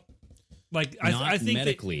really don't. Like, I think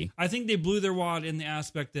medically. I think they blew their wad in the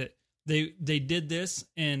aspect that they did this,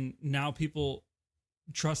 and now people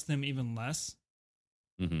trust them even less.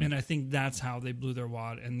 Mm-hmm. And I think that's how they blew their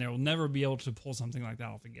wad, and they'll never be able to pull something like that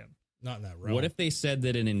off again. Not in that realm. What if they said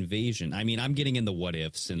that an invasion? I mean, I'm getting in the what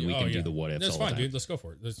ifs, and we can do the what ifs. That's fine, dude. Let's go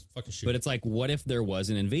for it. Let's fucking shoot. But it's like, what if there was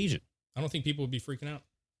an invasion? I don't think people would be freaking out.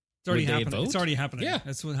 It's already happening. It's already happening. Yeah,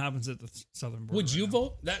 that's what happens at the southern border. Would you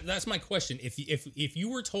vote? That's my question. If you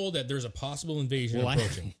were told that there's a possible invasion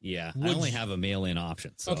approaching, I only have a mail-in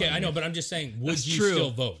option. So okay, I know, but I'm just saying, would you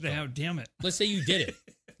still vote? Damn it. Let's say you did it.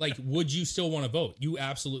 Like, would you still want to vote? You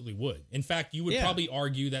absolutely would. In fact, you would probably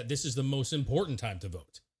argue that this is the most important time to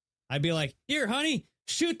vote. I'd be like, here, honey,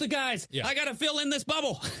 shoot the guys. Yeah. I got to fill in this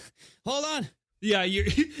bubble. Hold on. Yeah, Here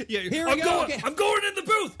we go. I'm going in the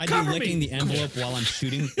booth. I'd be licking the envelope while I'm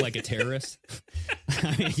shooting like a terrorist.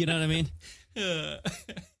 You know what I mean?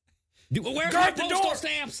 Where's guard my the postal door.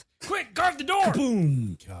 Stamps? Quick, guard the door.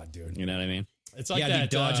 Boom. God, dude. You know what I mean? It's like I'd be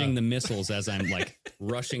dodging the missiles as I'm like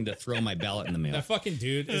rushing to throw my ballot in the mail. That fucking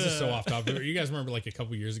dude, this is so off topic. You guys remember like a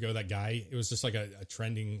couple years ago, that guy, it was just like a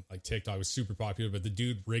trending like TikTok. It was super popular, but the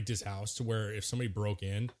dude rigged his house to where if somebody broke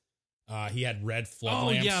in, he had red flood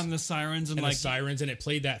lamps. Oh yeah, and the sirens and like the sirens, and it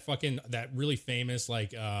played that really famous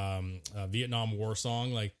like Vietnam War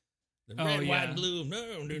song, like the red, white, and blue.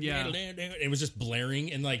 It was just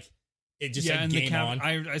blaring, and like it just said game on.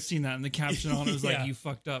 I seen that, and the caption on it was like, "You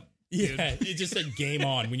fucked up." Dude. Yeah, it just said game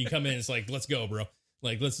on when you come in. It's like, let's go, bro.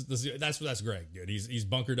 Like that's Greg, dude. He's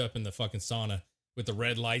bunkered up in the fucking sauna with the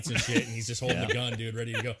red lights and shit, and he's just holding the gun, dude,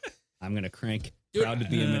 ready to go. I'm gonna crank. Dude, proud to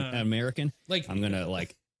be an American. Like I'm gonna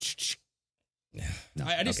like. No,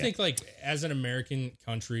 I just think like as an American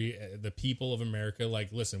country, the people of America,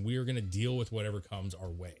 like, listen, we are going to deal with whatever comes our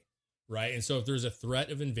way. Right. And so if there's a threat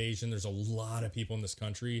of invasion, there's a lot of people in this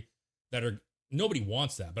country that nobody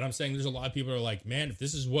wants that. But I'm saying there's a lot of people that are like, man, if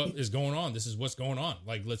this is what is going on, this is what's going on.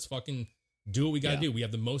 Like, let's fucking do what we got to do. We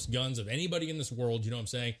have the most guns of anybody in this world. You know what I'm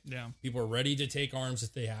saying? Yeah. People are ready to take arms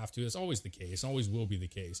if they have to. It's always the case. Always will be the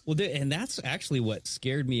case. Well, and that's actually what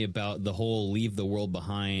scared me about the whole leave the world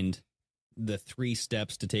behind. The 3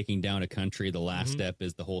 steps to taking down a country. The last step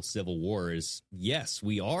is the whole civil war is, yes,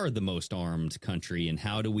 we are the most armed country. And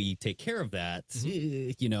how do we take care of that?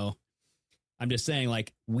 You know, I'm just saying,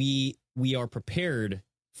 like, we are prepared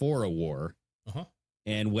for a war.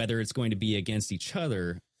 And whether it's going to be against each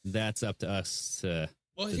other, that's up to us to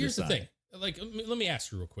here's decide. the thing. Like, let me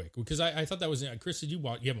ask you real quick, because I thought that was, Chris, did you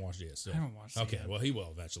watch? You haven't watched it yet, so. I haven't watched it Okay, yet. well, he will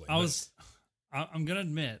eventually. I'm going to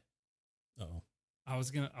admit. Uh-oh. I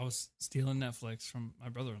was stealing Netflix from my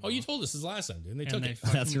brother-in-law. Oh, you told us this last time, dude. And they took it.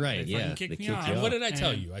 That's right. They Yeah. kicked me kicked out. you And out. what did I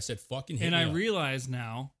tell you? I said fucking hit and me I up. realize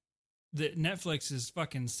now that Netflix is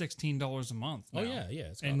fucking $16 a month now. Oh, yeah.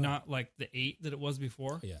 It's gone and up. not like the $8 that it was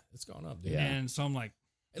before. Yeah, it's gone up, dude. Yeah. And so I'm like,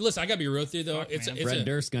 Hey, listen, I got to be real with you, though. Fuck, It's man. Fred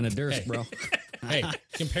Durst gonna Durst, bro. Hey,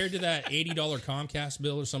 compared to that $80 Comcast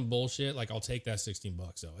bill or some bullshit, like, I'll take that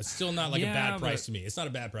 $16, though. It's still not like a bad price to me. It's not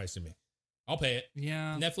a bad price to me. I'll pay it.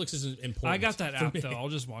 yeah. Netflix is important. I got that app, me. though. I'll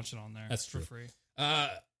just watch it on there. That's for true. free. I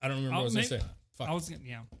don't remember what I was going to say. Fuck. I was going to,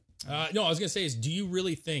 yeah. No, I was going to say is, do you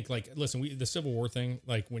really think, like, listen, the Civil War thing,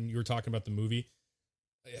 like when you were talking about the movie,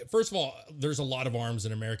 first of all, there's a lot of arms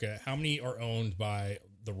in America. How many are owned by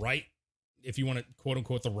the right, if you want to quote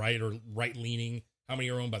unquote the right or right leaning? How many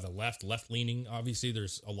are owned by the left leaning? Obviously,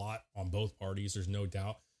 there's a lot on both parties. There's no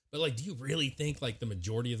doubt. But like, do you really think like the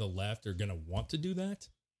majority of the left are going to want to do that?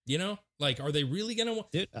 You know, like, are they really going to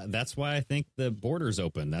want? Dude, that's why I think the border's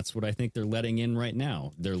open. That's what I think they're letting in right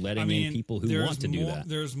now. They're letting in people who want to do that.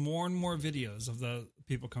 There's more and more videos of the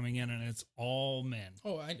people coming in, and it's all men.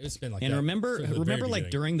 Oh, it's been like and that. remember since the very like beginning.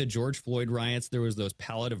 during the George Floyd riots, there was those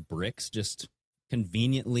pallet of bricks just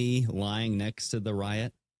conveniently lying next to the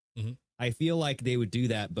riot. Mhm. I feel like they would do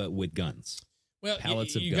that, but with guns. Well,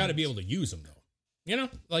 pallets of you got to be guns. able to use them though. You know,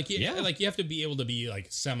 like Yeah. like you have to be able to be like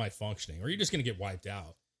semi-functioning, or you're just gonna get wiped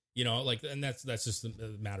out. You know, like, and that's just a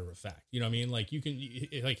matter of fact. You know what I mean? Like you can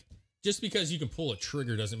like just because you can pull a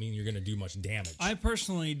trigger doesn't mean you're gonna do much damage. I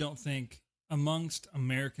personally don't think amongst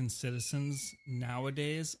American citizens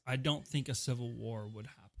nowadays, I don't think a civil war would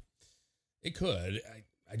happen. It could.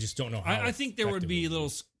 I just don't know how. I think there would be effective it little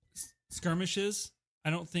is. skirmishes. I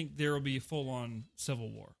don't think there will be a full-on civil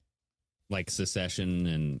war. Like secession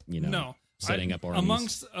and, No, setting up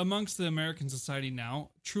armies. amongst the American society now,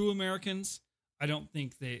 true Americans, I don't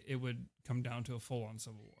think it would come down to a full-on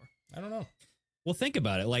civil war. I don't know. Well, think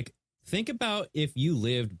about it. Like, think about if you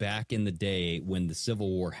lived back in the day when the Civil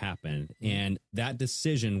War happened and that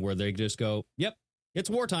decision where they just go, yep, it's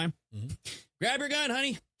wartime. Mhm. Grab your gun,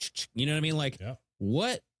 honey. You know what I mean? Like, Yeah.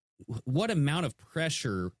 what amount of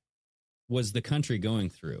pressure was the country going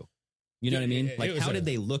through? You know what I mean? It Like, was how did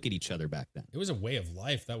they look at each other back then? It was a way of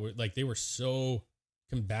life that were like they were so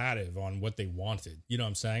combative on what they wanted. You know what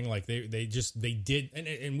I'm saying? Like they did,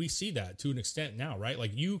 and we see that to an extent now, right?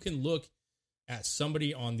 Like you can look at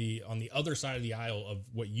somebody on the other side of the aisle of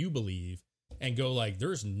what you believe and go like,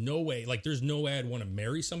 there's no way I'd want to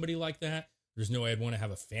marry somebody like that. There's no way I'd want to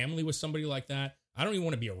have a family with somebody like that. I don't even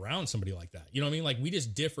want to be around somebody like that. You know what I mean? Like we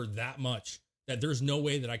just differ that much that there's no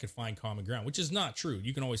way that I could find common ground, which is not true.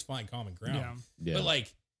 You can always find common ground. Yeah. But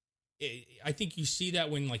like, I think you see that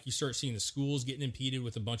when like you start seeing the schools getting impeded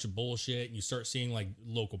with a bunch of bullshit, and you start seeing like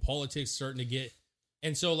local politics starting to get,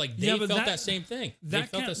 and so like they but felt that same thing.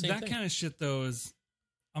 That kind of shit though is,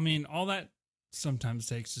 I mean, all that sometimes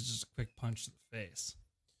takes is just a quick punch to the face.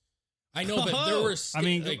 I know, but there were. I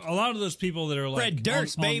mean, like, a lot of those people that are like Fred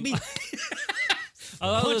Durst, baby. a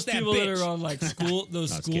lot of Punch those that people that bitch. are on like school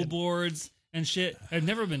was school kidding. boards and shit have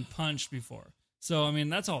never been punched before. So I mean,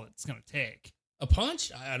 that's all it's gonna take. a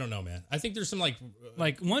punch. I don't know, man. I think there's some like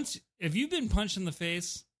Once if you've been punched in the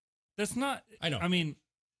face, that's not. I know. I mean,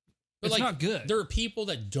 but it's like, not good. There are people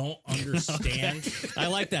that don't understand. I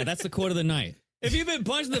like that. That's the quote of the night. If you've been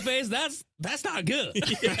punched in the face, that's not good.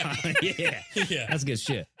 yeah. Yeah. That's good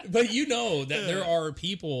shit. But you know that there are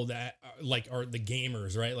people that are the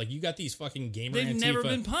gamers, right? Like you got these fucking gamer. They've never Antifa-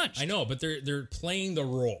 been punched. I know, but they're playing the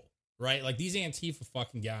role, right? Like these Antifa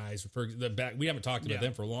fucking guys. For the back, we haven't talked about Yeah.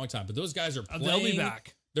 them for a long time, but those guys are playing. They'll be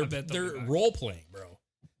back. They're I bet they'll they're be back. role playing, bro.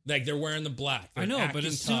 Like they're wearing the black. I They're know, but acting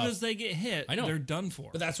as soon tough. as they get hit, I know. they're done for.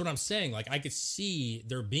 But that's what I'm saying. Like I could see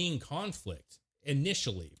there being conflict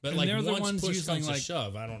initially, but And like they're the once ones push using, comes to like-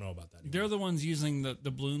 shove, I don't know about that anymore. They're the ones using the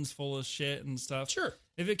balloons full of shit and stuff. Sure.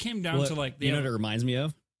 If it came down Well, to like, you know what it reminds me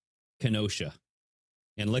of? Kenosha.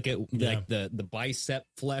 And look at Yeah. like the bicep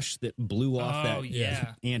flesh that blew off oh that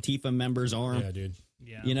yeah, Antifa member's arm. Yeah, dude.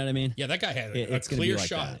 yeah. You know what I mean? Yeah, that guy had a It's gonna be clear like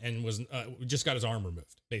shot that. and was just got his arm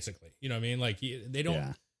removed, basically. You know what I mean? Like they don't.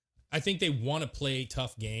 Yeah. I think they want to play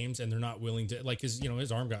tough games and they're not willing to, like, because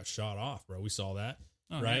his arm got shot off, bro. We saw that,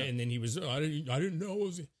 Oh, right? yeah. And then he was, I didn't know it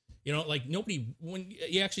was, like nobody, when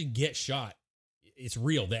you actually get shot, it's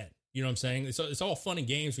real then. You know what I'm saying? It's all fun and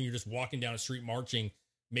games when you're just walking down a street marching,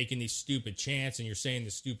 making these stupid chants and you're saying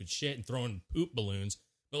this stupid shit and throwing poop balloons.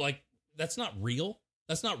 But like, that's not real.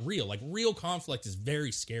 That's not real. Like real conflict is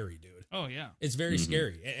very scary, dude. Oh yeah. It's very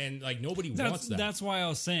scary. And like nobody wants that. That's why I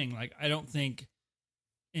was saying, like, I don't think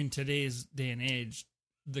in today's day and age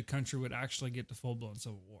the country would actually get to full blown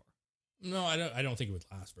civil war, No, I don't think it would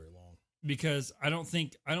last very long. because I don't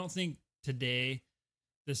think today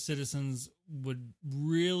the citizens would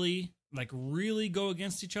really go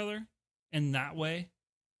against each other in that way.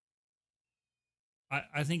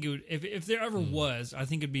 I think it would, if there ever was, I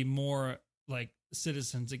think it'd be more like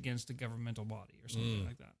citizens against a governmental body or something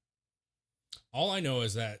like that. All I know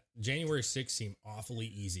is that January 6th seemed awfully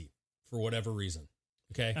easy for whatever reason.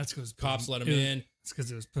 Okay. That's because Cops let him in. It's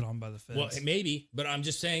because it was put on by the feds. Well, maybe, but I'm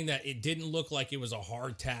just saying that it didn't look like it was a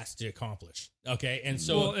hard task to accomplish. Okay. And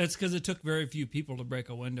so well, it's because it took very few people to break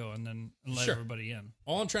a window and let Sure. everybody in.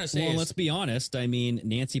 all I'm trying to say Well, is let's be honest. I mean,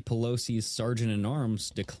 Nancy Pelosi's sergeant in arms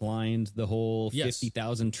declined the whole Yes.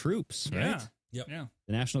 50,000 troops, right? Yeah. Yep. Yeah.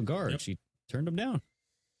 The National Guard. Yep. She turned them down.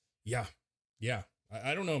 Yeah.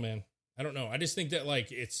 I don't know, man. I don't know. I just think that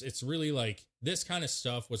like it's really like this kind of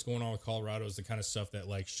stuff. What's going on with Colorado is the kind of stuff that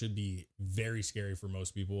like should be very scary for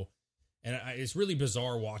most people, and it's really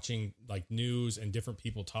bizarre watching like news and different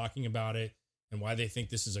people talking about it and why they think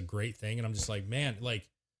this is a great thing. And I'm just like, man, like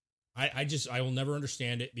I will never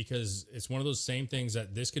understand it, because it's one of those same things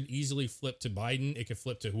that this could easily flip to Biden. It could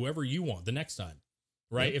flip to whoever you want the next time,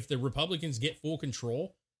 right? If the Republicans get full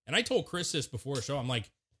control. And I told Chris this before the show. I'm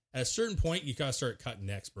like, at a certain point, you gotta start cutting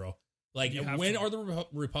necks, bro. Like, You have when to. are the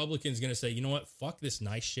Republicans going to say, you know what? Fuck this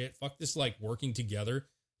nice shit. Fuck this, like, working together.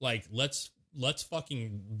 Like, let's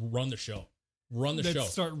fucking run the show. Run the show.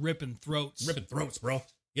 Start ripping throats. Ripping throats, bro.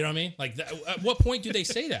 You know what I mean? Like, at what point do they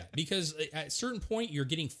say that? Because at a certain point, you're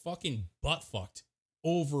getting fucking butt fucked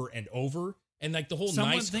over and over. And, like, the whole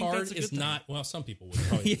Someone nice think card that's a is good not, well, some people would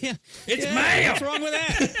probably. Yeah. It's Yeah, mail. What's wrong with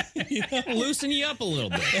that? Loosen you up a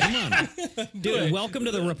little bit. Come on. Dude, welcome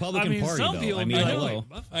to the Republican Party, some though. people I mean, be hello. like,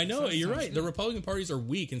 "Buff, I know, that you're sounds right. good." The Republican parties are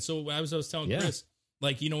weak. And so as I was telling Yeah. Chris,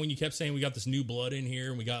 like, you know, when you kept saying we got this new blood in here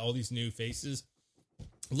and we got all these new faces,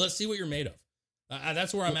 let's see what you're made of.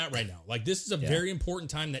 That's where I'm at right now. Like, this is a very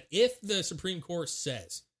important time that if the Supreme Court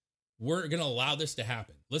says we're going to allow this to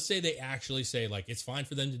happen, let's say they actually say, like, it's fine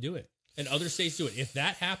for them to do it and other states do it. If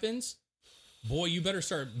that happens, boy, you better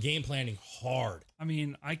start game planning hard. I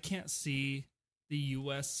mean, I can't see the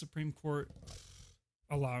U.S. Supreme Court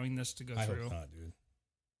allowing this to go I through. hope not, dude.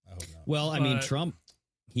 I hope not. Well, I mean, But- Trump,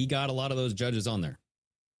 he got a lot of those judges on there,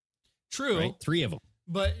 True, right? 3 of them.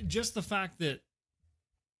 but just the fact that,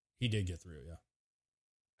 He did get through, yeah.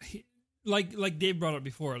 like Dave brought up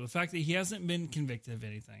before, the fact that he hasn't been convicted of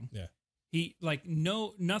anything. Yeah. He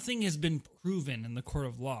nothing has been proven in the court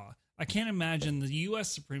of law. I can't imagine the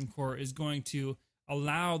U.S. Supreme Court is going to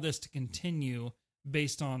allow this to continue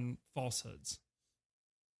based on falsehoods.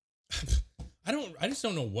 I just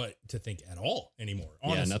don't know what to think at all anymore.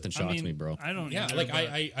 Honestly. Yeah, nothing shocks me, bro. I don't. Yeah, either, like but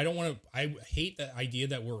I don't want to. I hate the idea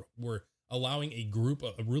that we're allowing a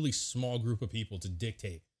really small group of people to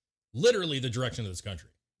dictate literally the direction of this country.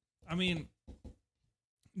 I mean,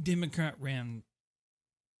 Democrat ran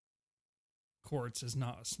courts is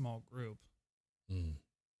not a small group. Mm.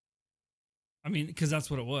 I mean, because that's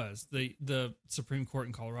what it was. The Supreme Court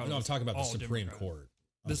in Colorado. No, I'm was talking about the all Supreme Democrat. Court.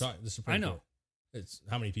 This- The Supreme I know. Court. It's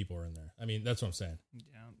how many people are in there. I mean, that's what I'm saying. Yeah,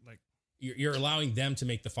 like, You're allowing them to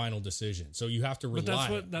make the final decision, so you have to rely.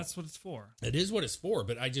 but that's what it's for. It is what it's for,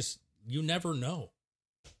 but you never know.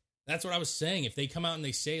 That's what I was saying. If they come out and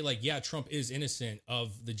they say, like, yeah, Trump is innocent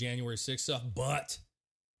of the January 6th stuff, but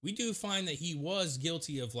we do find that he was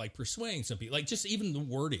guilty of, like, persuading some people, like, just even the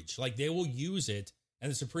wordage, like, they will use it,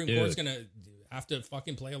 and the Supreme Court's going to have to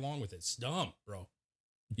fucking play along with it. It's dumb, bro.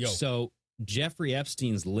 Yo, So Jeffrey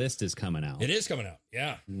Epstein's list is coming out. it is coming out.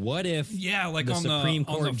 Yeah. What if Yeah, like the on Supreme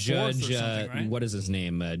on Court the 4th judge, or something, right? what is his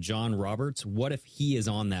name? John Roberts. What if he is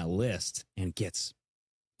on that list and gets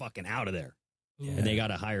fucking out of there? Ooh. And they got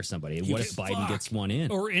to hire somebody. You What if get Biden fucked. gets one in?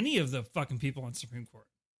 Or any of the fucking people on Supreme Court.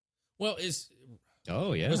 Well,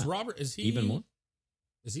 Oh, yeah. was Robert, is he Even more?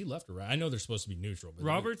 Is he left or right? I know they're supposed to be neutral, but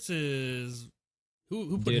Roberts is.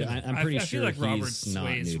 who put Dude, him in? I'm pretty I sure feel like he's Roberts not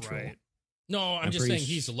sways neutral. right. No, I'm just pretty saying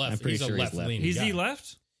he's I'm left. pretty He's a sure he's left leaning. Is he guy.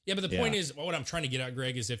 left? Yeah, but the point Yeah. is, what I'm trying to get at,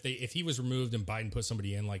 Greg, is if he was removed and Biden put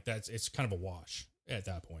somebody in, like, it's kind of a wash at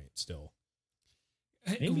that point. Still,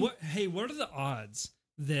 Hey, Maybe. what are the odds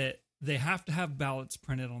that they have to have ballots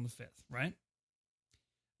printed on the 5th, right?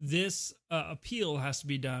 This appeal has to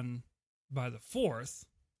be done by the 4th,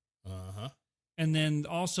 and then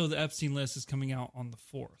also the Epstein list is coming out on the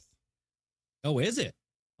 4th. Oh, is it?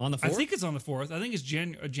 On the 4th? I think it's on the 4th. I think it's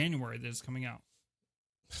January that it's coming out.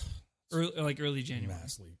 Early January.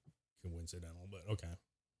 Massively coincidental, but okay.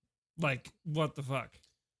 Like, what the fuck?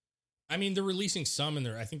 I mean, they're releasing some, and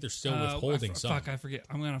I think they're still withholding some. Fuck, I forget.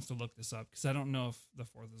 I'm gonna have to look this up because I don't know if the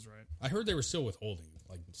 4th is right. I heard they were still withholding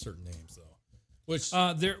like certain names though, which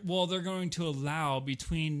They're going to allow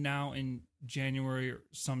between now and January or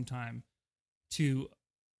sometime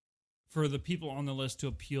for the people on the list to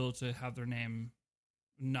appeal to have their name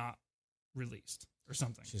not released or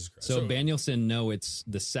something. Jesus Christ. So Danielson, no, it's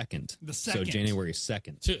the 2nd. The So 2nd. January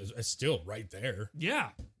 2nd. It's still right there. Yeah.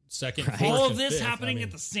 Second, Right. fourth, All of and this fifth. happening I mean,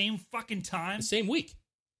 at the same fucking time. the same week.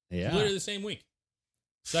 Yeah. Literally the same week.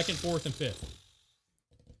 2nd, 4th, and 5th.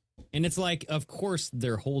 And it's like, of course,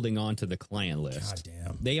 they're holding on to the client list. God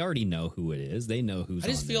damn. They already know who it is. They know who's I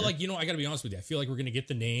just on feel there. like, I got to be honest with you. I feel like we're going to get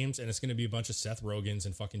the names and it's going to be a bunch of Seth Rogans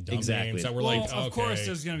and fucking dumb Exactly. names that we're Well, like, of course, okay.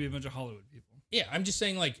 there's going to be a bunch of Hollywood people. Yeah, I'm just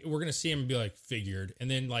saying, like, we're going to see them and be like, figured. And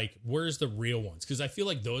then, like, where's the real ones? Because I feel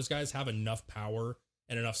like those guys have enough power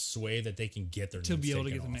and enough sway that they can get their To names be able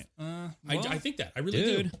to taken get the off. name. I think that. I really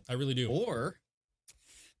do. Dude. I really do. Or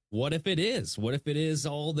what if it is? What if it is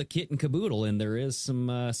all the kit and caboodle and there is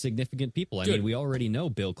some significant people? I Dude. mean, we already know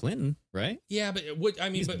Bill Clinton, right? Yeah, but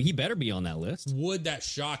He better be on that list. would that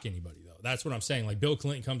shock anybody, though? That's what I'm saying. Like, Bill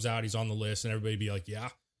Clinton comes out, he's on the list, and everybody be like, yeah.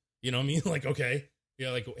 You know what I mean? Like, okay. Yeah,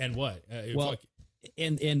 like, and what? Well, fuck.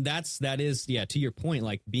 and that is to your point,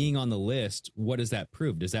 like being on the list, what does that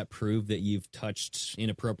prove? Does that prove that you've touched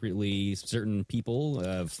inappropriately certain people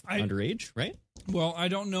of underage, right? Well, I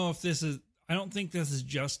don't know if this is. I don't think this is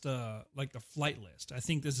just like the flight list. I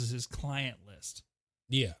think this is his client list.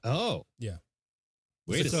 Yeah. Oh, Yeah.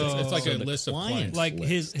 wait a So- second. It's like So a the list of client clients. Like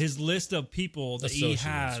list. his list of people that he Associates or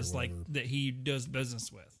has, like whatever. that he does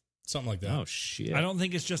business with. Something like that. Oh shit! I don't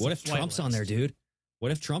think it's just. What a if flight Trump's list. on there, dude?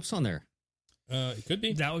 What if Trump's on there? It could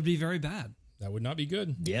be. That would be very bad. That would not be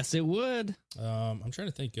good. Yes, it would. I'm trying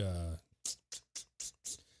to think.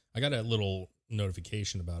 I got a little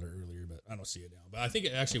notification about it earlier, but I don't see it now. But I think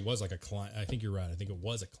it actually was like a client. I think you're right. I think it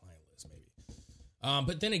was a client list, maybe.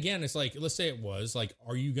 But then again, it's like, let's say it was like,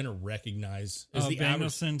 are you going to recognize? Is the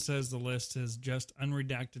average? Bangleson says the list is just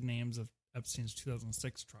unredacted names of Epstein's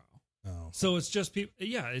 2006 trial. Oh, So it's just people.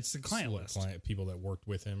 Yeah, it's the client what, list. client people that worked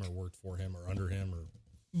with him or worked for him or under him or.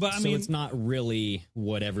 But I So mean, it's not really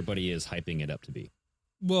what everybody is hyping it up to be.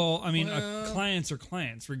 well, I mean, Well- clients are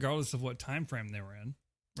clients, regardless of what time frame they were in,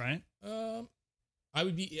 right? I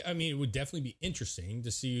mean, it would definitely be interesting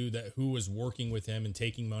to see who was working with him and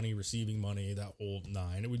taking money, receiving money, that whole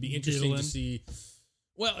nine. It would be interesting to Dylan. see.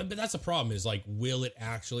 Well, but that's the problem is like, will it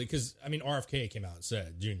actually? Because I mean, RFK came out and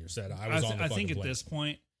said, Junior said, I was on the I fucking think at plane. this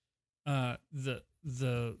point, the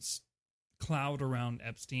cloud around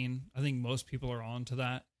Epstein, I think most people are on to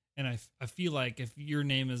that. And I feel like if your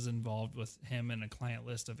name is involved with him in a client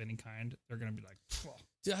list of any kind, they're going to be like, "Phew."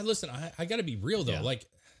 Dude, listen, I got to be real though. Yeah. Like,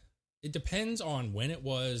 it depends on when it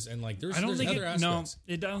was, and like, there's I don't think other aspects.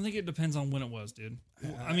 I don't think it depends on when it was, dude.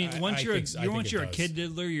 I I- mean, I once you're think so. I think once it you're a does. kid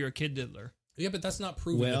diddler, you're a kid diddler. Yeah, but that's not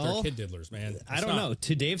proving that Well, they're kid diddlers, man. I don't know.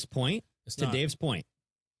 To Dave's point,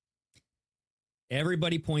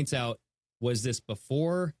 everybody points out, was this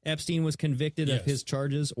before Epstein was convicted Yes. of his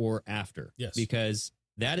charges or after? Yes. Because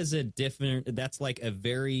that is that's like a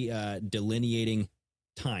very delineating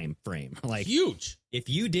time frame. Like, Huge. if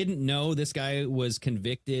you didn't know this guy was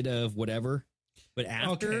convicted of whatever, but Okay,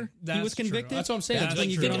 after he that's was true. convicted, That's what I'm saying. That's when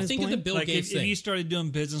you true. get on his Think of the plane? Bill Like Gates if thing. you started doing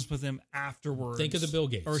business with him afterwards, Think of the Bill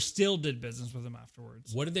Gates. or still did business with him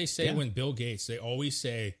afterwards. What did they say Yeah. when Bill Gates? They always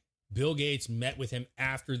say Bill Gates met with him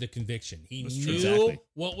after the conviction. He That's knew true. Exactly.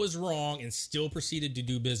 what was wrong and still proceeded to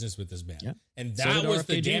do business with this man. Yeah. And So that did was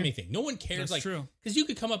the RFK Jr. damning thing. No one cares. That's like, true. because you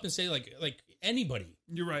could come up and say like anybody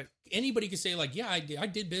You're right. could say like, yeah, I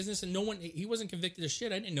did business, and he wasn't convicted of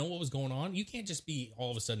shit. I didn't know what was going on. You can't just be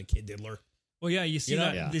all of a sudden a kid diddler. Well, yeah, you see You know?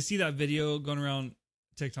 that. Yeah. They see that video going around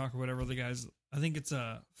TikTok or whatever. The guys, I think it's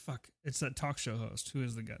it's that talk show host. Who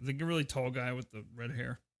is the guy? The really tall guy with the red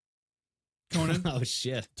hair. Conan. oh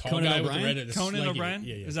shit, Tall Conan guy O'Brien? with the red. the Conan slanky- O'Brien?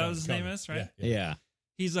 Yeah, yeah. Is that what his Conan. name is, right? Yeah, yeah. Yeah.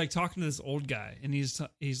 He's like talking to this old guy, and he's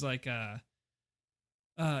like,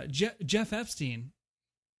 Jeff Epstein.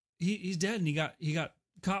 He's dead, and he got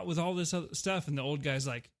caught with all this other stuff, and the old guy's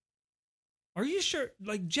like, "Are you sure?"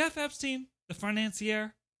 Like Jeff Epstein, the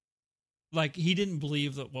financier. Like he didn't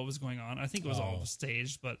believe that what was going on. I think it was all Oh.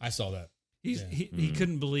 staged, but I saw that. he Mhm.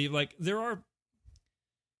 couldn't believe. Like there are.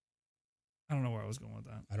 I don't know where I was going with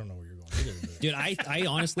that. I don't know where you're going either. but- Dude, I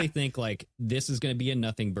honestly think like this is going to be a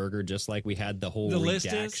nothing burger, just like we had the whole The list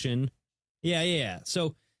is? redaction. Yeah.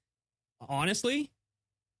 So honestly,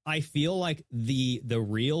 I feel like the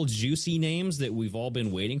real juicy names that we've all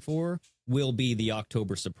been waiting for will be the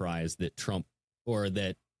October surprise that Trump or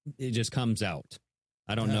that it just comes out.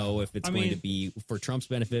 I don't know if it's I going mean, to be for Trump's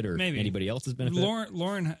benefit or maybe. anybody else's benefit.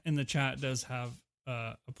 Lauren in the chat does have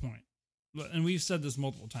a point, and we've said this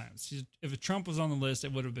multiple times. If Trump was on the list,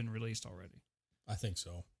 it would have been released already. I think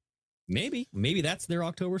so. Maybe that's their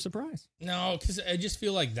October surprise. No, because I just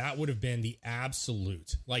feel like that would have been the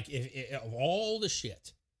absolute. Like if of all the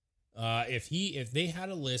shit, if they had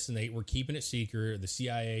a list and they were keeping it secret, or the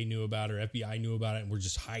CIA knew about it, or FBI knew about it, and we're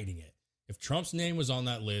just hiding it. If Trump's name was on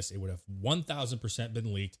that list, it would have 1,000%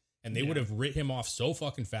 been leaked, and they would have writ him off so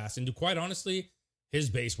fucking fast. And quite honestly, his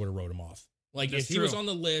base would have wrote him off. Like That's if he was true. on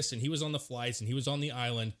the list and he was on the flights and he was on the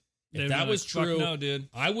island, They'd if be that like, was "Fuck true, no, dude."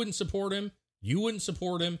 I wouldn't support him. You wouldn't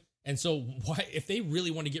support him. And so why, if they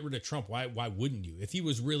really want to get rid of Trump, why wouldn't you? If he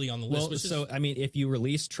was really on the list, Well, which is- so I mean, if you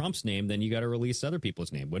release Trump's name, then you got to release other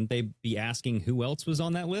people's name. Wouldn't they be asking who else was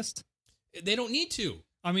on that list? they don't need to.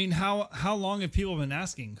 I mean, how long have people been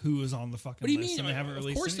asking who is on the fucking What do you list mean? and they haven't Of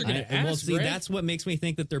released course they're anything? gonna Well, ask, see, Greg. that's what makes me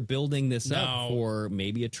think that they're building this No. up for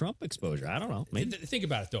maybe a Trump exposure. I don't know. Maybe. Think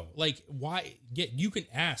about it though. Like, why you can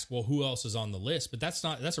ask, well, who else is on the list? But that's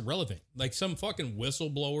irrelevant. Like some fucking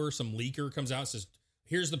whistleblower, some leaker comes out and says,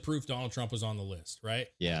 here's the proof Donald Trump was on the list, right?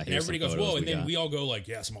 Yeah, And here's everybody some goes, photos whoa. we And then got. we all go like,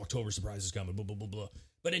 yeah, some October surprise is coming, blah, blah, blah, blah.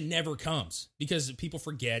 But it never comes because people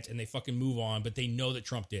forget and they fucking move on, but they know that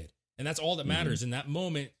Trump did. And that's all that matters. In that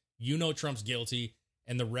moment, you know Trump's guilty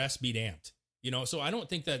and the rest be damned. You know, so I don't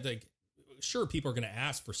think that, like, sure, people are going to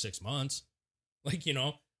ask for 6 months. Like, you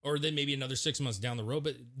know, or then maybe another 6 months down the road,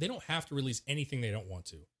 but they don't have to release anything they don't want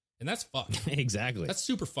to. And that's fucked. Exactly. That's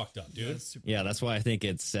super fucked up, dude. Yeah, that's why I think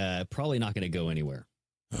it's probably not going to go anywhere.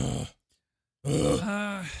 God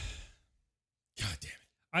damn it.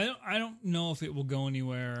 I don't know if it will go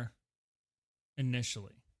anywhere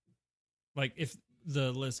initially. Like if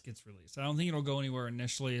the list gets released, I don't think it'll go anywhere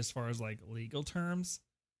initially as far as like legal terms.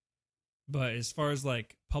 But as far as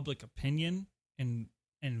like public opinion and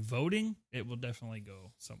voting, it will definitely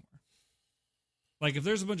go somewhere. Like if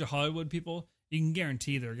there's a bunch of Hollywood people, you can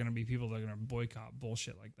guarantee there are going to be people that are going to boycott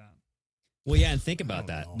bullshit like that. Well, yeah, and think about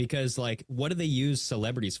that know. because like what do they use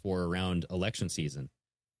celebrities for around election season?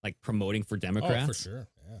 Like promoting for Democrats? Oh, for sure.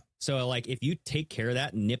 Yeah. So like if you take care of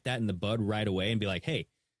that and nip that in the bud right away and be like, hey,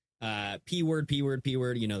 P word, the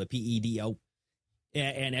PEDO.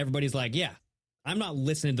 And everybody's like, yeah, I'm not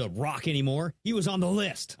listening to Rock anymore. He was on the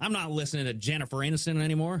list. I'm not listening to Jennifer Aniston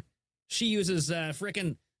anymore. She uses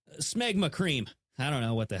frickin' smegma cream. I don't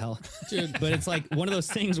know what the hell. Dude. But it's like one of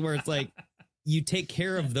those things where it's like you take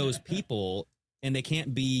care of those people and they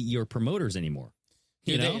can't be your promoters anymore.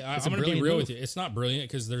 You Dude, know? I'm going to be real with you. It's not brilliant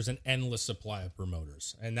because there's an endless supply of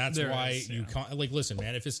promoters. And that's why you can't, like, listen,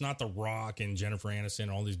 man, if it's not The Rock and Jennifer Aniston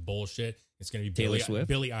and all these bullshit, it's going to be Taylor Swift,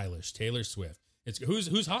 Billie Eilish, Taylor Swift. It's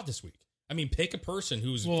who's hot this week? I mean, pick a person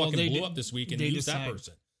who's blew up this week and use that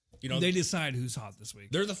person. You know, they decide who's hot this week.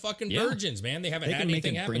 They're the fucking virgins, man. They haven't had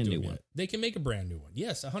anything happen to them yet. They can make a brand new one.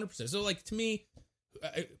 Yes, 100%. So, like, to me,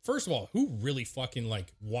 first of all, who really fucking,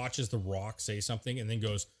 like, watches The Rock say something and then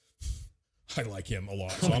goes, I like him a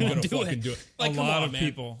lot, so I'm going to fucking do it. Like, a lot of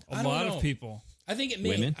people. A lot of people. I think it may.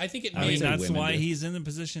 Women? I think it I may. mean, that's why he's in the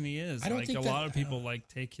position he is. I don't like think a that- lot of people like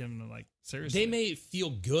take him like seriously. They may feel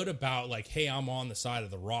good about like, hey, I'm on the side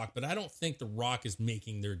of The Rock, but I don't think The Rock is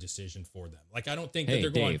making their decision for them. Like, I don't think that Hey, they're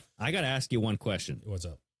Dave, going. I got to ask you one question. What's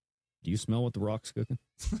up? Do you smell what The Rock's cooking?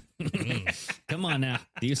 Come on now.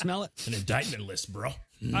 Do you smell it? An indictment list, bro.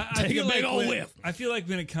 I Take feel a big like old when- whiff. I feel like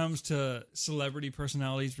when it comes to celebrity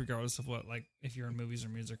personalities, regardless of what, like if you're in movies or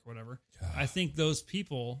music or whatever, I think those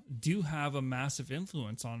people do have a massive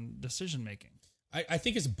influence on decision making. I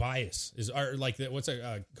think it's bias or like what's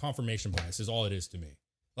a confirmation bias is all it is to me.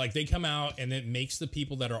 Like they come out and it makes the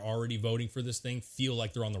people that are already voting for this thing feel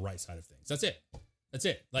like they're on the right side of things. That's it. That's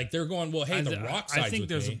it. Like they're going, well, hey, The Rock sides I think with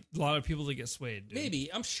there's me. a lot of people that get swayed. Dude. Maybe.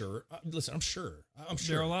 I'm sure. Listen, I'm sure.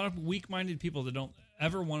 There are a lot of weak-minded people that don't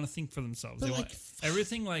ever want to think for themselves. But They like, want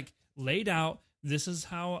everything like laid out. This is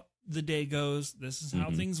how the day goes. This is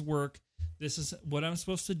how things work. This is what I'm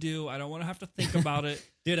supposed to do. I don't want to have to think about it.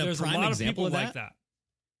 Dude, a There's a prime lot of example people of like that.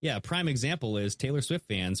 Yeah, a prime example is Taylor Swift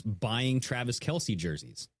fans buying Travis Kelce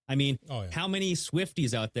jerseys. I mean, how many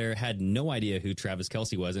Swifties out there had no idea who Travis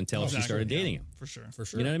Kelce was until she started dating him? For sure. For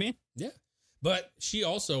sure. You know what I mean? Yeah. But she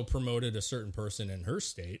also promoted a certain person in her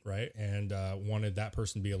state, right? And wanted that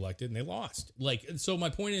person to be elected, and they lost. Like, so my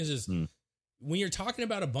point is when you're talking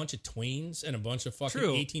about a bunch of tweens and a bunch of fucking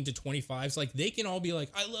 18 to 25s, like they can all be like,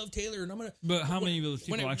 I love Taylor, and I'm gonna. But how many of those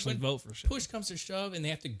people actually vote for shit? Push comes to shove, and they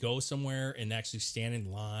have to go somewhere and actually stand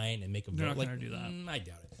in line and make a vote. They're not like, gonna do that. I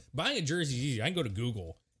doubt it. Buying a jersey is easy. I can go to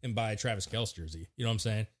Google and buy a Travis Kelce jersey. You know what I'm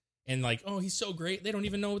saying? And like, oh, he's so great. They don't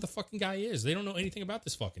even know what the fucking guy is. They don't know anything about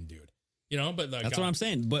this fucking dude. You know, but that's what I'm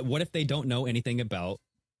saying. But what if they don't know anything about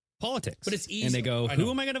politics? But it's easy. And they go, who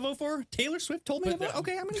am I going to vote for? Taylor Swift told me to vote.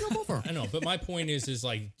 Okay, I'm going to go vote for her. I know, but my point is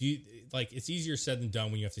like, it's easier said than done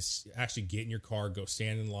when you have to actually get in your car, go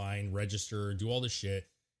stand in line, register, do all this shit.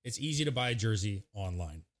 It's easy to buy a jersey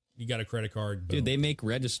online. You got a credit card. Boom. Dude, they make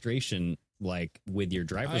registration like with your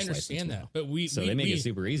driver's license. I understand that, now. but they make it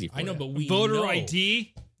super easy for I know, you. but we Voter know.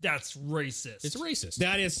 ID? That's racist. It's racist.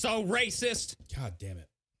 That is so racist. God damn it.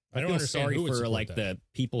 I don't feel understand sorry who would for support like that. the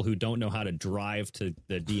people who don't know how to drive to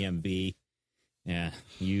the DMV. Yeah,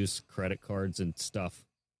 use credit cards and stuff.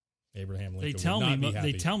 Abraham Lincoln. They tell would not me. be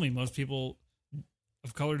happy. They tell me most people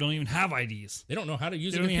of color don't even have IDs. They don't know how to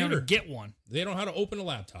use They a don't even computer. have to get one. They don't know how to open a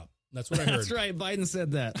laptop. That's what I heard. That's right. Biden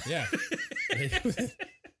said that. Yeah.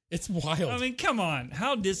 It's wild. I mean, come on.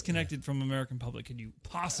 How disconnected from American public could you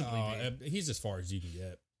possibly be? He's as far as you can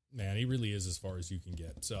get, man. He really is as far as you can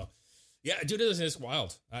get. So, yeah, dude, it's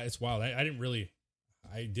wild. It's wild. I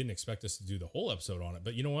didn't expect us to do the whole episode on it,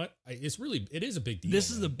 but you know what? It is a big deal. This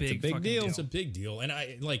is man. a big big fucking deal. It's a big deal, and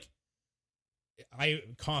I'm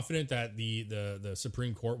confident that the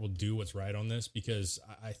Supreme Court will do what's right on this because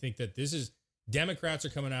I think that Democrats are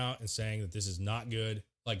coming out and saying that this is not good.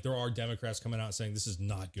 Like there are Democrats coming out saying this is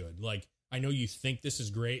not good. Like I know you think this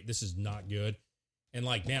is great. This is not good. And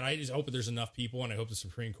like, man, I just hope that there's enough people and I hope the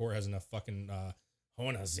Supreme Court has enough fucking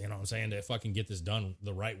honas, you know what I'm saying, to fucking get this done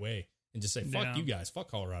the right way. and just say, fuck you guys,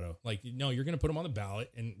 fuck Colorado. Like, no, you're going to put them on the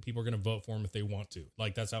ballot and people are going to vote for them if they want to.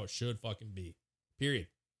 Like, that's how it should fucking be. Period.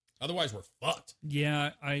 Otherwise, we're fucked.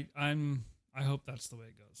 Yeah, I hope that's the way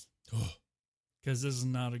it goes. Because this is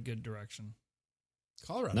not a good direction.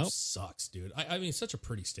 Colorado sucks, dude. I mean, it's such a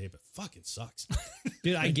pretty state, but fucking sucks.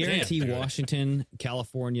 Dude, I guarantee Washington,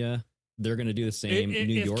 California, they're going to do the same.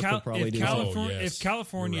 New York will probably do California, the same. If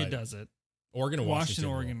California does it, Oregon and Washington,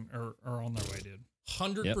 Oregon are on their way, dude.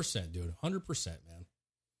 100%, dude. 100%, man.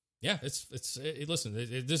 Yeah, listen,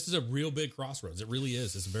 this is a real big crossroads. It really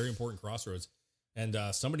is. It's a very important crossroads. And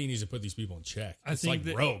somebody needs to put these people in check. It's like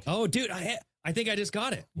rogue. Oh, dude, I think I just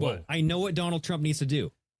got it. What? I know what Donald Trump needs to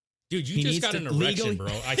do. Dude, you just got an erection, bro.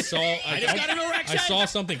 I just got an erection. I saw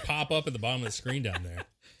something pop up at the bottom of the screen down there.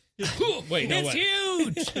 Wait, no,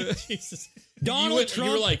 it's huge. Jesus. Donald Trump.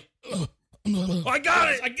 You were like, I got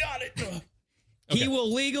it. Okay. He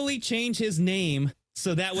will legally change his name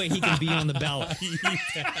so that way he can be on the ballot.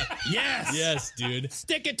 Yes. Yes, dude.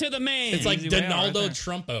 Stick it to the man. It's like Donaldo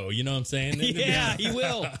Trumpo. You know what I'm saying? Yeah, he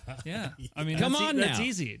will. Yeah. I mean, come on that's now.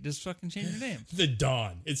 Easy. Just fucking change your name. The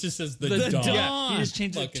Dawn. It just says the Dawn. Dawn. Yeah, you just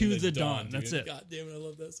change it to the Dawn. Dude. That's it. God damn it, I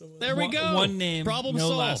love that so much. There we go. One name, Problem no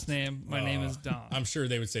solved. last name. My name is Dawn. I'm sure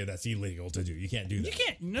they would say that's illegal to do. You can't do that. You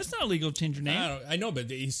can't. That's not illegal to change your name. I know, but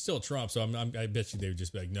he's still Trump, so I bet you they would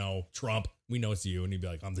just be like, no, Trump, we know it's you. And he'd be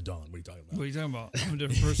like, I'm the Dawn. What are you talking about? What are you talking about? I'm a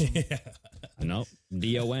different person. No,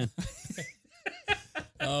 DON.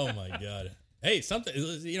 Oh, my God. Hey, something,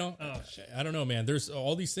 I don't know, man. There's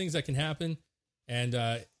all these things that can happen. And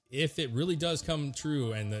if it really does come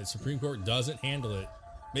true and the Supreme Court doesn't handle it,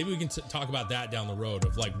 maybe we can talk about that down the road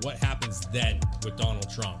of like what happens then with Donald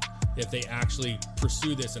Trump if they actually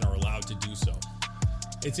pursue this and are allowed to do so.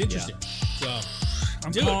 It's interesting. Yeah. So,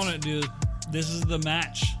 I'm calling it, dude. This is the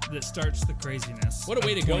match that starts the craziness. What a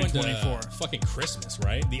way to go into fucking Christmas,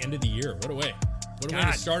 right? The end of the year. What a way. What a way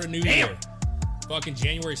to start a new year. Fucking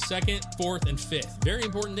January 2nd, 4th, and 5th. Very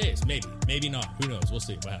important days. Maybe. Maybe not. Who knows? We'll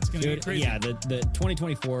see what happens. It's going to be crazy. Yeah, the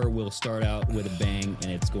 2024 will start out with a bang,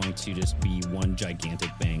 and it's going to just be one gigantic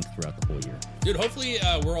bang throughout the whole year. Dude, hopefully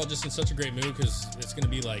we're all just in such a great mood because it's going to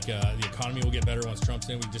be like the economy will get better once Trump's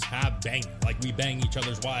in. We just have banging. Like we bang each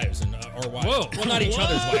other's wives and our wives. Whoa. Well, not each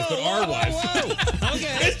other's wives, but our wives.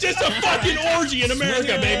 Okay. It's just a fucking orgy in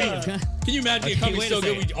America, baby. Can you imagine the economy's so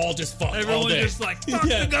good we all just fuck Everyone all day? just like, fuck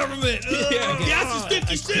the government. Gas is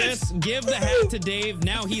 50 cents. Chris, give the hat to Dave.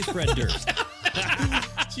 Now he's Fred Durst.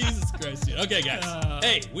 Jesus Christ, dude. Okay, guys.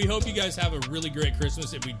 Hey, we hope you guys have a really great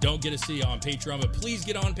Christmas. If we don't get to see you on Patreon, but please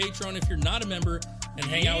get on Patreon if you're not a member and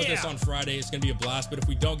hang out with us on Friday. It's going to be a blast. But if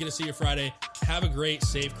we don't get to see you Friday, have a great,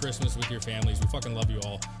 safe Christmas with your families. We fucking love you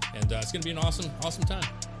all. And it's going to be an awesome, awesome time.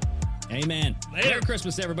 Amen. Merry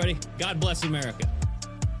Christmas, everybody. God bless America.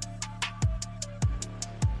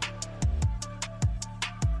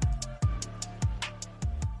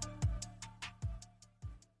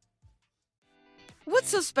 What's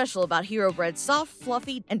so special about Hero Bread's soft,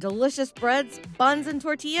 fluffy, and delicious breads, buns, and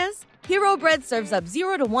tortillas? Hero Bread serves up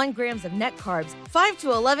 0 to 1 grams of net carbs, 5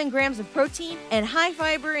 to 11 grams of protein, and high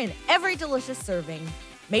fiber in every delicious serving.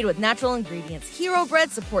 Made with natural ingredients, Hero Bread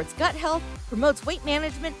supports gut health, promotes weight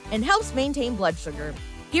management, and helps maintain blood sugar.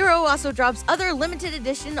 Hero also drops other limited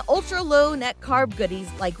edition ultra-low net carb goodies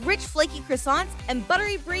like rich flaky croissants and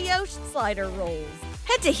buttery brioche slider rolls.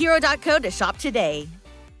 Head to hero.co to shop today.